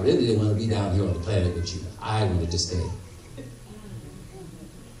say, I really didn't want to be down here on the planet with you. I wanted to stay.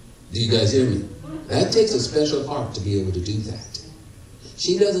 Do you guys hear me? That takes a special heart to be able to do that.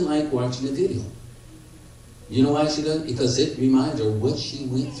 She doesn't like watching the video. You know why she doesn't? Because it reminds her what she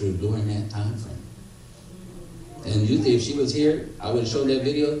went through during that time frame. And you think if she was here, I would have shown that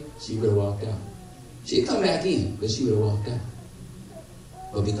video, she would have walked out. She'd come back in, but she would have walked out.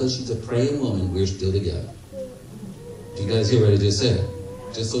 But because she's a praying woman, we're still together. Do you guys hear what I just said?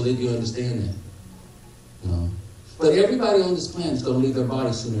 Just so that you understand that. You know? But everybody on this planet is going to leave their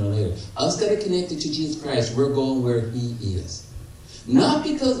body sooner or later. Us that are connected to Jesus Christ, we're going where he is. Not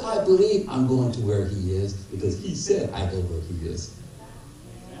because I believe I'm going to where he is, because he said I go where he is.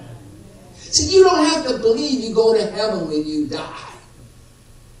 See, you don't have to believe you go to heaven when you die.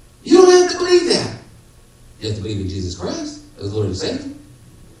 You don't have to believe that. You have to believe in Jesus Christ as Lord and Savior.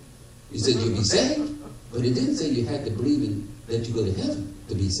 You said you'd be saved, but it didn't say you had to believe in that you go to heaven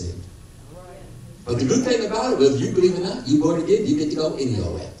to be saved. But the good thing about it was, you believe it or not, you born again, you get to go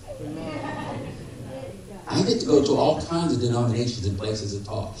anywhere. I get to go to all kinds of denominations and places to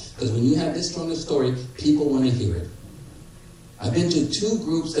talk. Because when you have this strong a story, people want to hear it. I've been to 2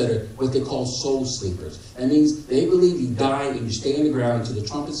 groups that are what they call soul sleepers. That means they believe you die and you stay on the ground until the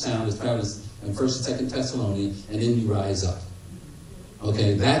trumpet sound is found in 1st and 2nd Thessalonians, and then you rise up.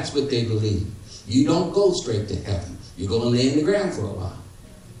 Okay, that's what they believe. You don't go straight to heaven. You go and lay in the ground for a while.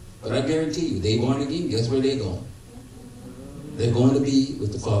 But I guarantee you, they born again, guess where they're going? They're going to be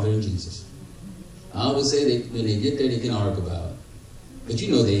with the Father and Jesus. I always say that when they get there, they can argue about it. But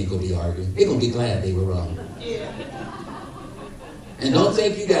you know they ain't going to be arguing. They're going to be glad they were wrong. And don't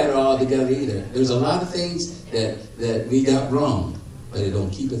think you got it all together either. There's a lot of things that we got wrong. But it don't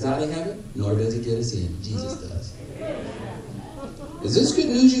keep us out of heaven, nor does it get us in. Jesus does. Is this good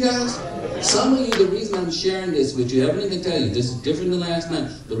news, you guys? Some of you, the reason I'm sharing this with you, I haven't even tell you, this is different than last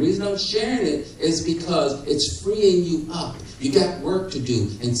night. The reason I'm sharing it is because it's freeing you up. You got work to do.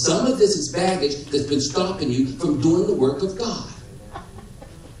 And some of this is baggage that's been stopping you from doing the work of God.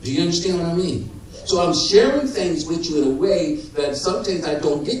 Do you understand what I mean? So I'm sharing things with you in a way that sometimes I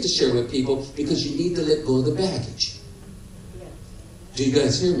don't get to share with people because you need to let go of the baggage. Do you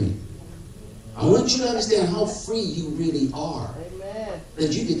guys hear me? I want you to understand how free you really are. Amen.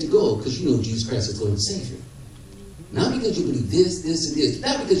 That you get to go because you know Jesus Christ is Lord and Savior. Not because you believe this, this, and this.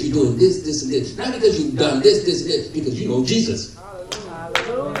 Not because you're doing this, this, and this. Not because you've done this, this, and this. Because you know Jesus.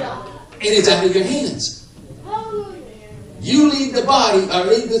 Hallelujah. And it's out of your hands. You leave the body or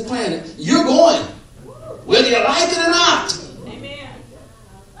leave this planet, you're going. Whether you like it or not.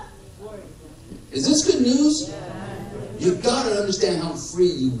 Is this good news? You've got to understand how free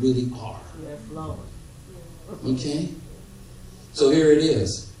you really are. Yes, Lord. Okay? So here it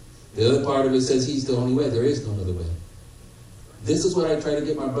is. The other part of it says he's the only way. There is no other way. This is what I try to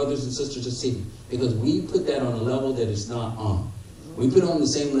get my brothers and sisters to see. Because we put that on a level that it's not on. We put it on the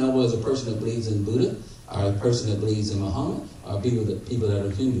same level as a person that believes in Buddha, or a person that believes in Muhammad, or people that are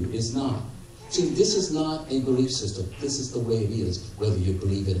Hindu. It's not. See, this is not a belief system. This is the way it is, whether you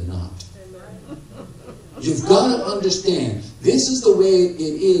believe it or not. You've got to understand, this is the way it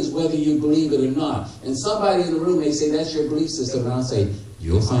is, whether you believe it or not. And somebody in the room may say, that's your belief system. And I'll say,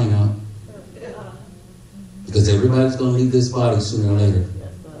 you'll find out. Because everybody's going to leave this body sooner or later.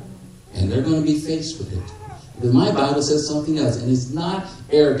 And they're going to be faced with it. Because my Bible says something else. And it's not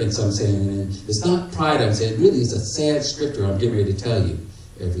arrogance I'm saying. And it's not pride I'm saying. Really, it's a sad scripture I'm getting ready to tell you.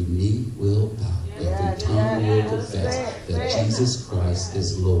 Every knee will bow. Every tongue will confess that Jesus Christ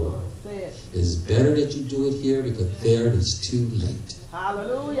is Lord. It is better that you do it here because there it is too late.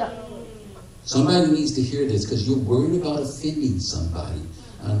 Hallelujah. Somebody needs to hear this because you're worried about offending somebody.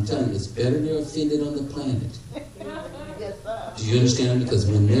 I'm telling you, it's better they're offended on the planet. Yes, sir. Do you understand? Because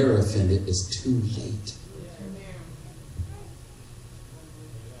when they're offended, it's too late.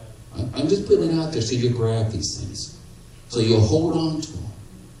 I'm just putting it out there so you grab these things. So you'll hold on to them.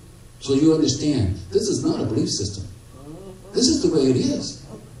 So you understand, this is not a belief system. This is the way it is.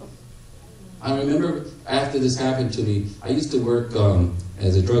 I remember after this happened to me, I used to work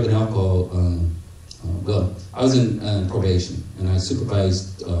as a drug and alcohol, I was in probation, and I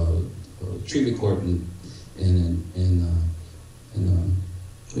supervised treatment court in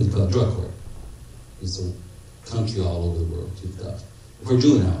what do you call it, drug court. It's a country all over the world, for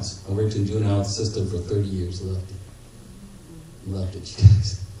juveniles. I worked in juvenile system for 30 years, loved it. Loved it, you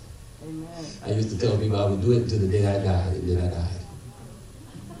guys. Amen. I used to tell people I would do it until the day I died, and then I died.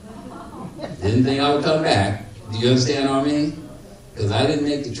 Didn't think I would come back. Do you understand what I mean? Because I didn't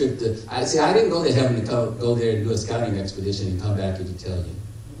make the trip to... I didn't go to heaven to go there and do a scouting expedition and come back and to tell you.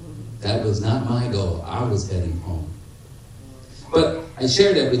 That was not my goal. I was heading home. But I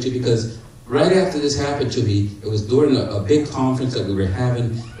shared that with you because right after this happened to me, it was during a big conference that we were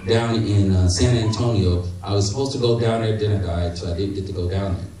having down in San Antonio. I was supposed to go down there, then I died, so I didn't get to go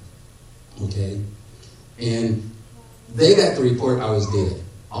down there. Okay? And they got the report I was dead.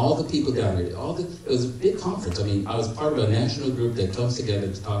 All the people down there, it was a big conference. I mean, I was part of a national group that comes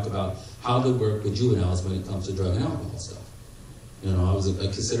together to talk about how to work with juveniles when it comes to drug and alcohol stuff. You know, I was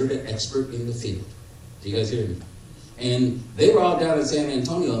considered an expert in the field. Do you guys hear me? And they were all down in San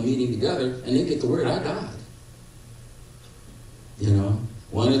Antonio meeting together, and they get the word I died. You know,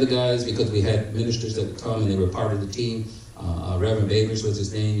 one of the guys, because we had ministers that would come and they were part of the team, Reverend Babers was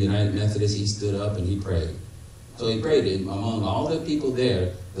his name, United Methodist, he stood up and he prayed. So he prayed among all the people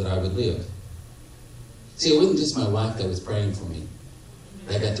there that I would live. See, it wasn't just my wife that was praying for me.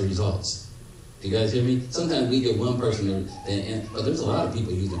 That got the results. Do you guys hear me? Sometimes we get one person, but there's a lot of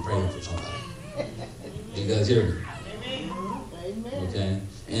people usually praying for somebody. Do you guys hear me? Amen. Okay?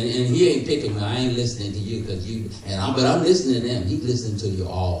 And he ain't picking me. I ain't listening to you but I'm listening to them. He's listening to you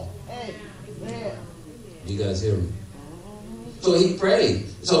all. Amen. Do you guys hear me? So he prayed.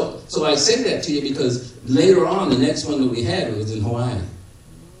 So I say that to you because later on, the next one that we had, it was in Hawaii.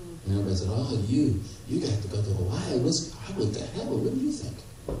 And everybody said, oh, you got to go to Hawaii. I went to hell. What do you think?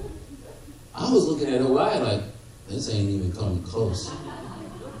 I was looking at Hawaii like, this ain't even coming close.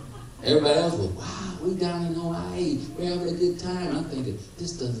 Everybody else was, wow, we down in Hawaii. We're having a good time. I'm thinking,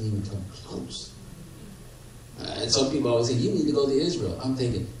 this doesn't even come close. And some people always say, you need to go to Israel. I'm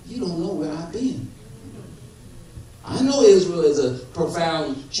thinking, you don't know where I've been. I know Israel is a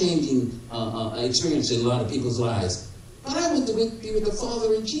profound changing experience in a lot of people's lives. But I went to be with the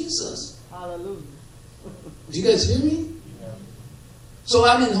Father and Jesus. Hallelujah. Do you guys hear me? Yeah. So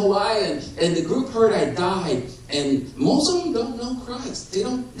I'm in Hawaii and the group heard I died. And most of them don't know Christ. They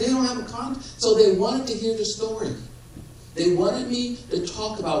don't have a contact. So they wanted to hear the story. They wanted me to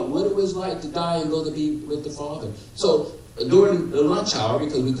talk about what it was like to die and go to be with the Father. So during the lunch hour,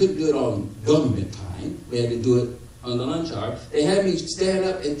 because we couldn't do it on government time, we had to do it on the lunch hour, they had me stand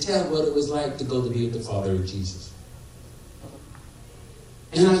up and tell what it was like to go to be with the Father of Jesus.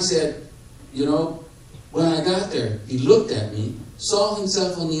 And I said, you know, when I got there, he looked at me, saw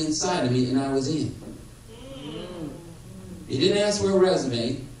himself on the inside of me, and I was in. He didn't ask for a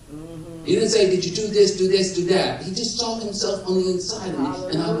resume. He didn't say, did you do this, do this, do that. He just saw himself on the inside of me,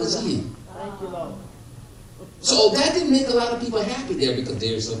 and I was in. Thank you, Lord. So that didn't make a lot of people happy there, because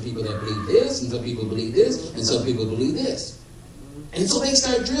there are some people that believe this, and some people believe this, and some people believe this. And so they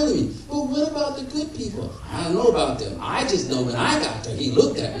start drilling me. Well, what about the good people? I don't know about them. I just know when I got there, he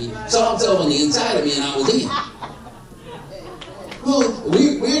looked at me, saw himself on the inside of me, and I was in. Well,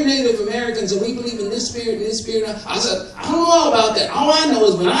 we're Native Americans, and we believe in this spirit and this spirit. I said, I don't know about that. All I know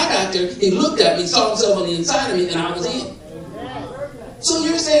is when I got there, he looked at me, saw himself on the inside of me, and I was in. So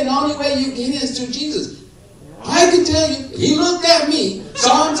you're saying the only way you get in is through Jesus. I can tell you, he looked at me,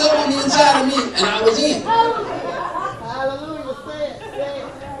 saw himself on the inside of me, and I was in. Hallelujah. Say it.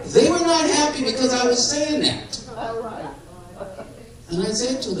 They were not happy because I was saying that. All right. And I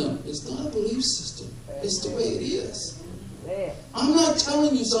said to them, it's not a belief system. It's the way it is. Yeah. I'm not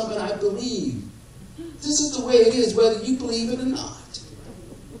telling you something I believe. This is the way it is, whether you believe it or not.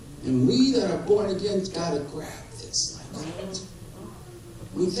 And we that are born again got to grab this like that.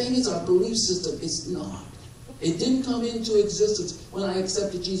 We think it's our belief system. It's not. It didn't come into existence when I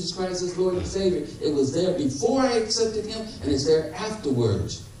accepted Jesus Christ as Lord and Savior. It was there before I accepted him, and it's there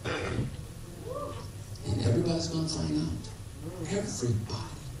afterwards. And everybody's going to find out.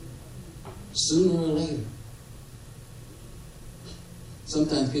 Everybody. Sooner or later.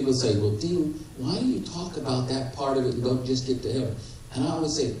 Sometimes people say, well, Dean, why do you talk about that part of it and don't just get to heaven? And I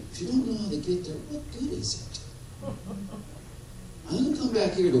always say, if you don't know how to get there, what good is it? I didn't come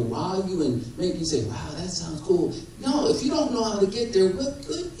back here to wow you and make you say, wow, that sounds cool. No, if you don't know how to get there, what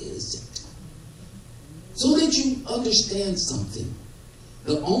good is it? So that you understand something.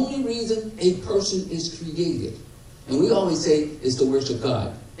 The only reason a person is created, and we always say, is to worship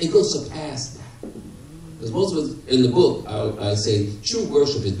God. It goes surpass that. Because most of us, in the book, I say, true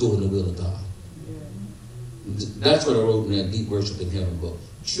worship is doing the will of God. That's what I wrote in that Deep Worship in Heaven book.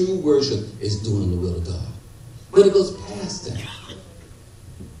 True worship is doing the will of God. But it goes past that.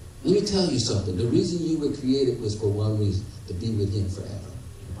 Let me tell you something. The reason you were created was for one reason, to be with him forever.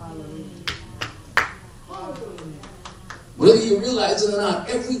 Whether you realize it or not,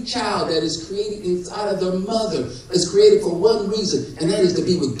 every child that is created inside of their mother is created for one reason, and that is to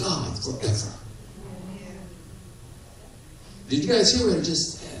be with God forever. Did you guys hear what I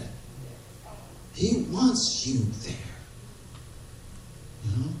just said? He wants you there.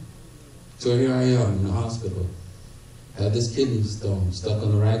 You know? So here I am in the hospital. I had this kidney stone stuck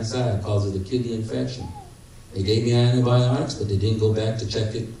on the right side, causes a kidney infection. They gave me antibiotics, but they didn't go back to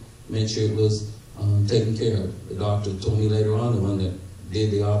check it, make sure it was taken care of. The doctor told me later on, the one that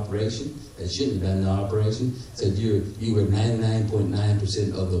did the operation, that shouldn't have done the operation, said you were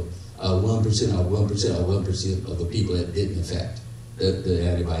 99.9% of the 1% of the people that didn't affect the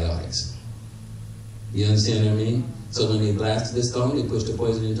antibiotics. You understand what I mean? So when they blasted the stone, they pushed the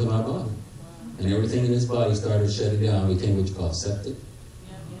poison into my body. And everything in his body started shutting down, became what you call septic.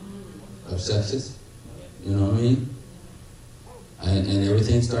 Or sepsis. You know what I mean? And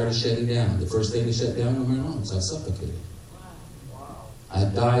everything started shutting down. The first thing to shut down were my lungs. I suffocated. I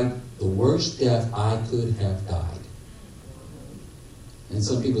died the worst death I could have died. And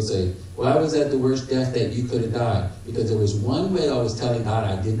some people say, why was that the worst death that you could have died? Because there was one way I was telling God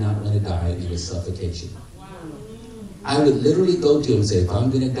I did not want to die, and it was suffocation. I would literally go to him and say, if I'm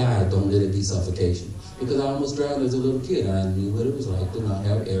going to die, don't let it be suffocation. Because I almost drowned as a little kid. And I knew what it was like to not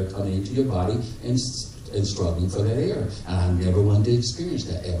have air coming into your body and struggling for that air. And I never wanted to experience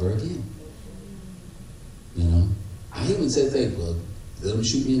that ever again. You know? I even said things, well, let them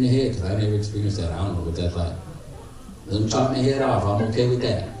shoot me in the head, because I never experienced that. I don't know what that's like. Let them chop my head off. I'm okay with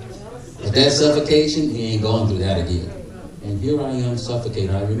that. But that suffocation, he ain't going through that again. And here I am suffocated.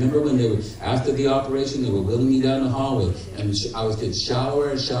 I remember when they were, after the operation, they were wheeling me down the hallway, and I was getting shower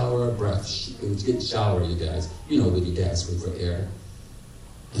and shower of breath. It was getting shower, you guys. You know when you're gasping for air.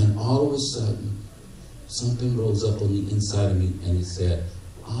 And all of a sudden, something rose up on the inside of me, and it said,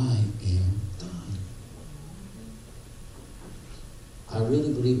 I am done. I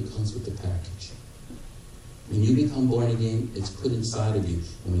really believe it comes with the package. When you become born again, it's put inside of you.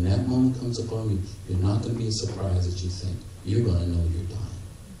 And when that moment comes upon you, you're not going to be as surprised as you think. You're going to know you're dying.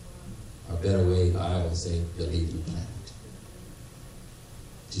 A better way, I always say, you're leaving the planet.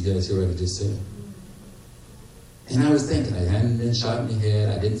 Did you guys hear what I just said? And I was thinking, I hadn't been shot in the head,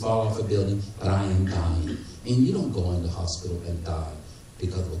 I didn't fall off a building, but I am dying. And you don't go in the hospital and die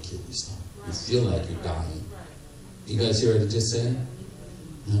because of a kidney stone. You feel like you're dying. You guys hear what I just said?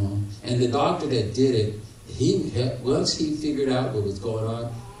 No. And the doctor that did it, once he figured out what was going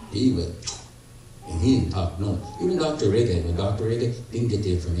on, he And he didn't talk to no one. Even Dr. Reagan, when Dr. Reagan didn't get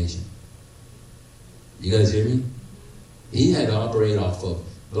the information. You guys hear me? He had to operate off of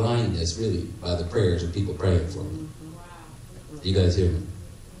blindness, really, by the prayers of people praying for him. You guys hear me?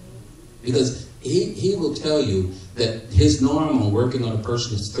 Because he will tell you that his norm on working on a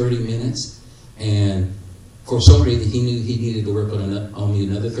person is 30 minutes, and for some reason he knew he needed to work on me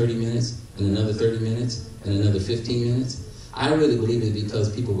another 30 minutes, and another 30 minutes, and another 15 minutes. I really believe it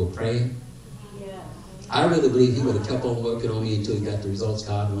because people were praying. I really believe he would have kept on working on me until he got the results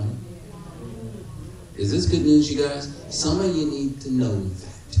God wanted. Is this good news, you guys? Some of you need to know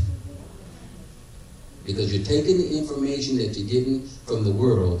that. Because you're taking the information that you're getting from the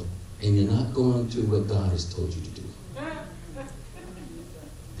world and you're not going to what God has told you to do.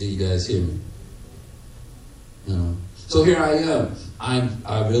 Do you guys hear me? No. So here I am.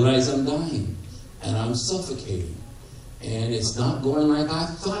 I realize I'm dying and I'm suffocating. And it's not going like I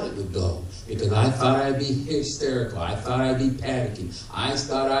thought it would go. Because I thought I'd be hysterical. I thought I'd be panicking. I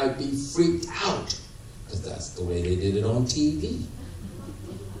thought I'd be freaked out. Because that's the way they did it on TV.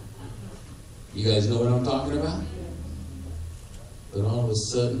 You guys know what I'm talking about? But all of a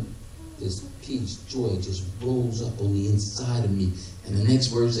sudden, this peace, joy just rolls up on the inside of me. And the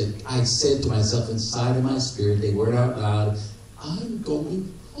next words that I said to myself inside of my spirit, they weren't out loud. I'm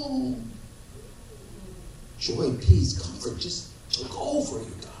going home. Joy, peace, comfort just took over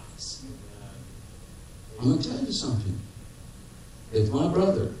you guys. I'm going to tell you something. If my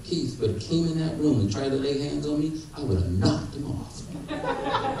brother, Keith, would have came in that room and tried to lay hands on me, I would have knocked him off.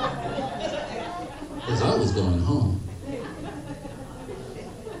 Because I was going home.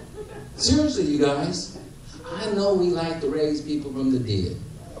 Seriously, you guys. I know we like to raise people from the dead.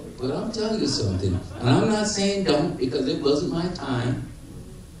 But I'm telling you something. And I'm not saying don't, because it wasn't my time.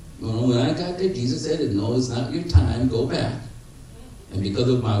 When I got there, Jesus said, no, it's not your time, go back. And because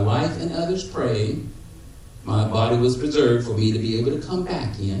of my wife and others praying, my body was preserved for me to be able to come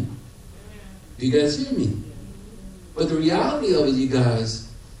back in. Do you guys hear me? But the reality of it, you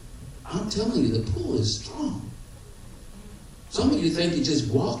guys, I'm telling you, the pull is strong. Some of you think you're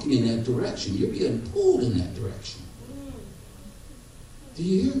just walking in that direction. You're being pulled in that direction. Do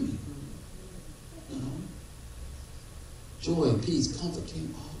you hear me? You know? Joy, peace, comfort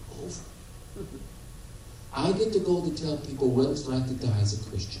came all over. I get to go to tell people what it's like to die as a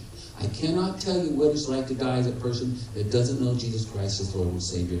Christian. I cannot tell you what it's like to die as a person that doesn't know Jesus Christ as Lord and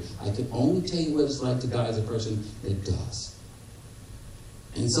Savior. I can only tell you what it's like to die as a person that does.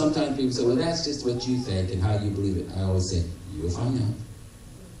 And sometimes people say, well, that's just what you think and how you believe it. I always say, you'll find out.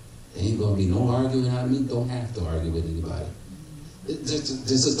 There ain't going to be no arguing out of me. Don't have to argue with anybody.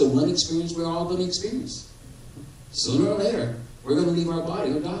 This is the one experience we're all going to experience. Sooner or later, we're going to leave our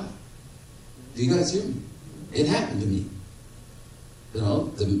body or die. Do you guys hear me? It happened to me. You know,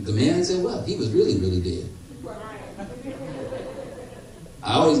 the man said, well, he was really, really dead.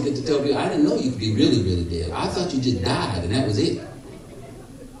 I always get to tell people, I didn't know you could be really, really dead. I thought you just died and that was it.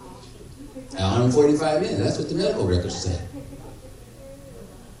 145 minutes, that's what the medical records say.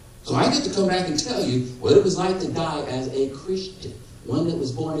 So I get to come back and tell you what it was like to die as a Christian. One that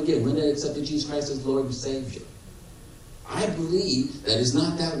was born again, one that accepted Jesus Christ as Lord and Savior. I believe that it's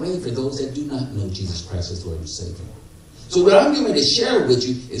not that way for those that do not know Jesus Christ as Lord and Savior. So what I'm going to share with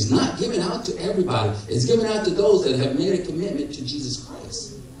you is not given out to everybody. It's given out to those that have made a commitment to Jesus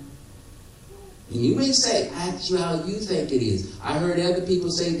Christ. And you may say, that's how you think it is. I heard other people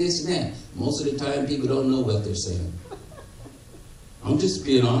say this and that. Most of the time, people don't know what they're saying. I'm just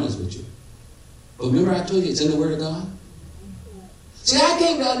being honest with you. But remember I told you it's in the Word of God? See, I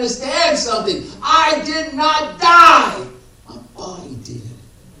came to understand something. I did not die. My body did.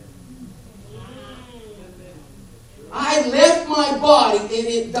 I left my body and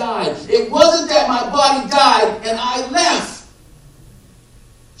it died. It wasn't that my body died and I left.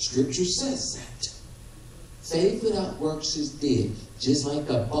 Scripture says that. Faith without works is dead. Just like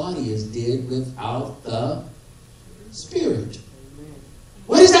the body is dead without the spirit.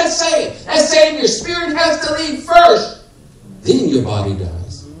 What is that saying? That's saying your spirit has to leave first. Then your body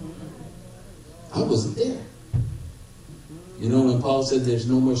dies. I wasn't there. You know when Paul said there's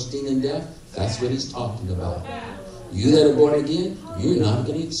no more sting in death? That's what he's talking about. You that are born again, you're not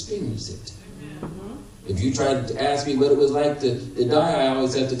going to experience it. If you try to ask me what it was like to die, I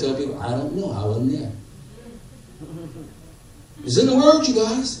always have to tell people, I don't know. I wasn't there. It's in the Word, you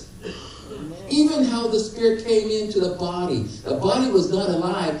guys. Even how the Spirit came into the body. The body was not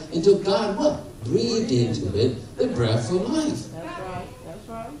alive until God, what? Breathed into it the breath of life. That's right. That's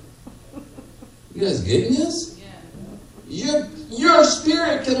right. You guys getting this? Your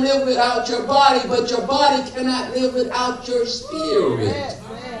spirit can live without your body, but your body cannot live without your spirit.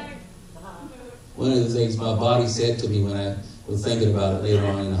 One of the things my body said to me when I was thinking about it later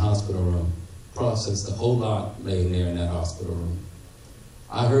on in the hospital room, processed a whole lot laying there in that hospital room.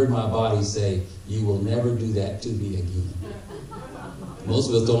 I heard my body say, you will never do that to me again. Most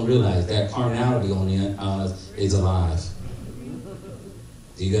of us don't realize that carnality on us is alive.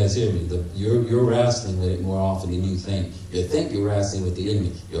 Do you guys hear me? You're wrestling with it more often than you think. You think you're wrestling with the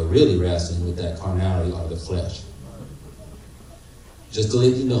enemy. You're really wrestling with that carnality or the flesh. Just to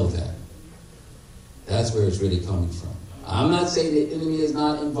let you know that. That's where it's really coming from. I'm not saying the enemy is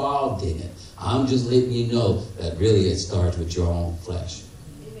not involved in it. I'm just letting you know that really it starts with your own flesh.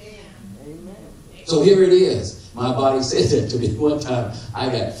 Amen. So here it is. My body said that to me one time. I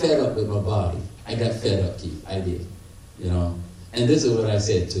got fed up with my body. I got fed up, Keith. I did. You know? And this is what I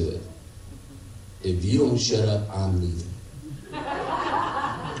said to it. If you don't shut up, I'm leaving.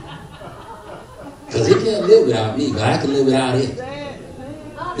 Because it can't live without me, but I can live without it.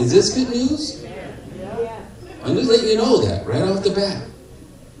 Is this good news? I'm just letting you know that right off the bat.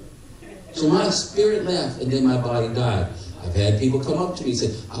 So my spirit left and then my body died. I've had people come up to me and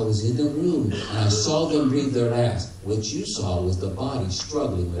say, I was in the room and I saw them breathe their last. What you saw was the body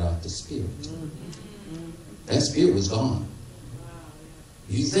struggling without the spirit. That spirit was gone.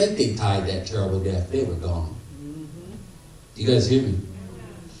 You think they died that terrible death, they were gone. Do you guys hear me?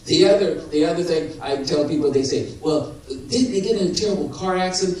 The other thing I tell people, they say, well, didn't they get in a terrible car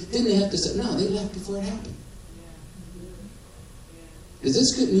accident? Didn't they have to say, no, they left before it happened. Is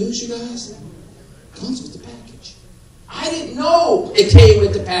this good news, you guys? It comes with the package. I didn't know it came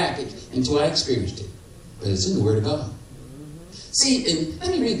with the package until I experienced it. But it's in the Word of God. See, and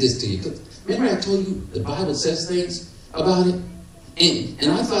let me read this to you. Remember I told you the Bible says things about it?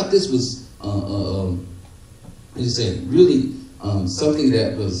 And I thought this was, really something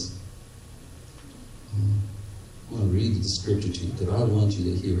that was, I want to read the scripture to you because I want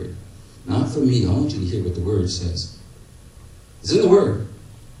you to hear it. Not from me, I want you to hear what the Word says. It's in the Word.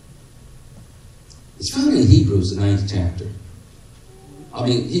 It's found in Hebrews, the 9th chapter.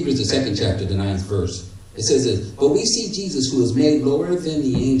 Hebrews, the 2nd chapter, the 9th verse. It says this, but we see Jesus, who was made lower than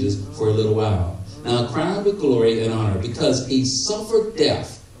the angels for a little while, now crowned with glory and honor, because he suffered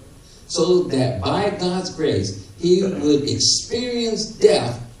death, so that by God's grace he would experience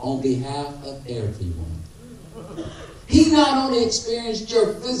death on behalf of everyone. He not only experienced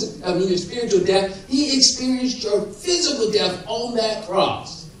your spiritual death, he experienced your physical death on that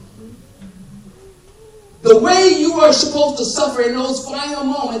cross. The way you are supposed to suffer in those final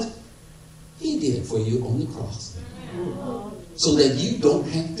moments, he did it for you on the cross. So that you don't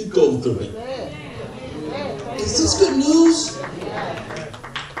have to go through it. Is this good news?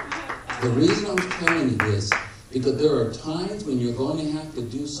 The reason I'm telling you this, because there are times when you're going to have to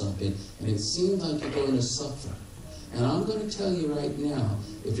do something and it seems like you're going to suffer. And I'm going to tell you right now,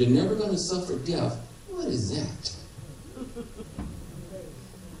 if you're never going to suffer death, what is that?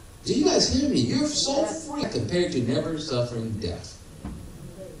 Do you guys hear me? You're so free compared to never suffering death.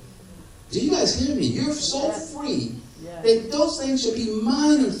 Do you guys hear me? You're so free that those things should be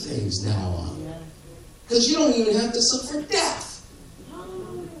minor things now on. Because you don't even have to suffer death.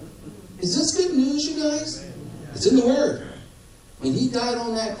 Is this good news, you guys? It's in the Word. When he died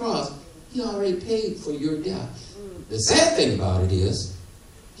on that cross, he already paid for your death. The sad thing about it is,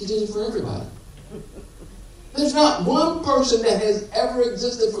 he did it for everybody. There's not one person that has ever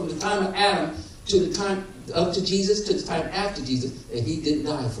existed from the time of Adam to the time up to Jesus to the time after Jesus that he didn't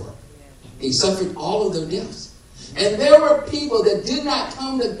die for. He suffered all of their deaths. And there were people that did not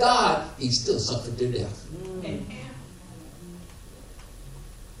come to God. He still suffered their death.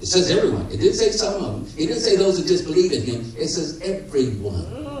 It says everyone. It didn't say some of them. It didn't say those who just believe in him. It says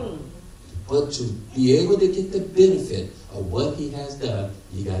everyone. But to be able to get the benefit of what he has done,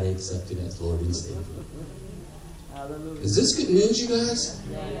 you got to accept him as Lord and Savior. Hallelujah. Is this good news, you guys?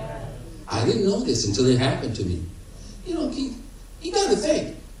 I didn't know this until it happened to me. You know, Keith, you got to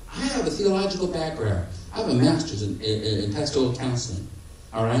think. I have a theological background. I have a master's in pastoral counseling.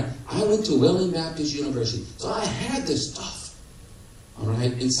 All right? I went to Welland Baptist University. So I had this stuff, all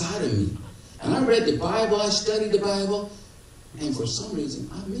right, inside of me. And I read the Bible. I studied the Bible. And for some reason,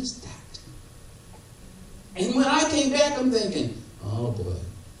 I missed that. And when I came back, I'm thinking, oh boy,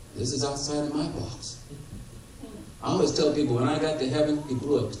 this is outside of my box. I always tell people, when I got to heaven, he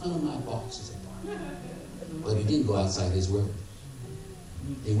blew a ton of my boxes apart. But he didn't go outside his word.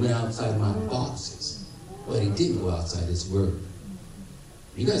 He went outside my boxes. But he didn't go outside his word.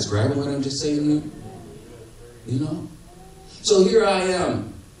 You guys grabbing what I'm just saying here? You know? So here I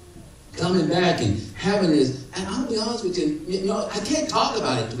am, coming back and having this, and I'll be honest with you know, I can't talk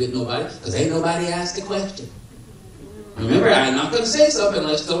about it with nobody, because ain't nobody asked the question. Remember, I'm not going to say something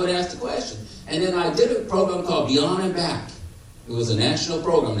unless someone asks the question. And then I did a program called Beyond and Back. It was a national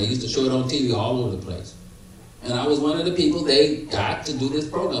program. They used to show it on TV all over the place. And I was one of the people they got to do this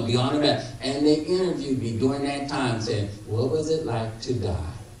program, Beyond and Back. And they interviewed me during that time saying, what was it like to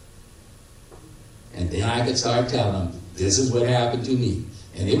die? And then I could start telling them, this is what happened to me.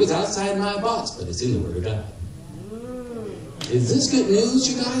 And it was outside my box, but it's in the Word of God. Is this good news,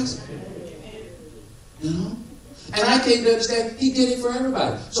 you guys? You know? And I came to understand He did it for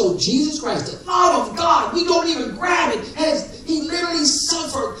everybody. So Jesus Christ, the love of God, we don't even grab it. He literally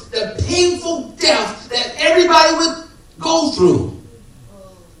suffered the painful death that everybody would go through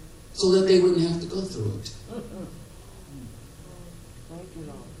so that they wouldn't have to go through it.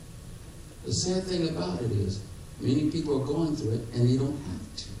 The sad thing about it is many people are going through it and they don't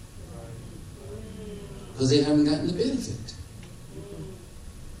have to. Because they haven't gotten the benefit.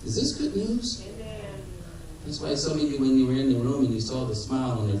 Is this good news? That's why some of you, when you were in the room and you saw the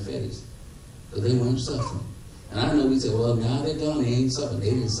smile on their face, because they weren't suffering. And I know we say, well, now they're gone, they ain't suffering.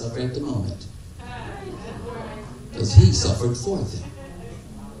 They didn't suffer at the moment. Because He suffered for them.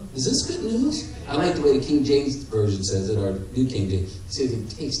 Is this good news? I like the way the King James Version says it, or New King James. It says He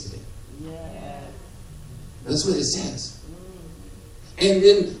tasted it. That's what it says. And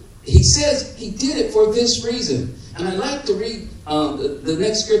then He says He did it for this reason. And I like to read the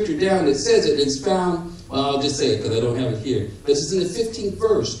next scripture down that says it. It's found, well, I'll just say it because I don't have it here. But it's in the 15th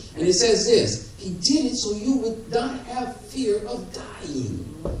verse. And it says this: He did it so you would not have fear of dying.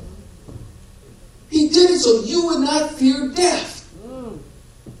 He did it so you would not fear death.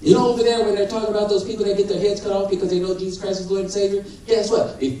 You know, over there when they're talking about those people that get their heads cut off because they know Jesus Christ is Lord and Savior, guess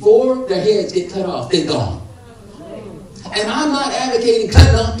what? Before their heads get cut off, they're gone. And I'm not advocating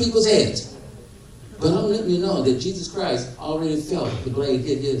cutting off people's heads. But I'm letting you know that Jesus Christ already felt the blade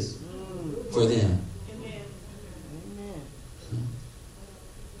hit His for them.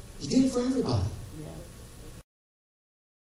 He did it for everybody.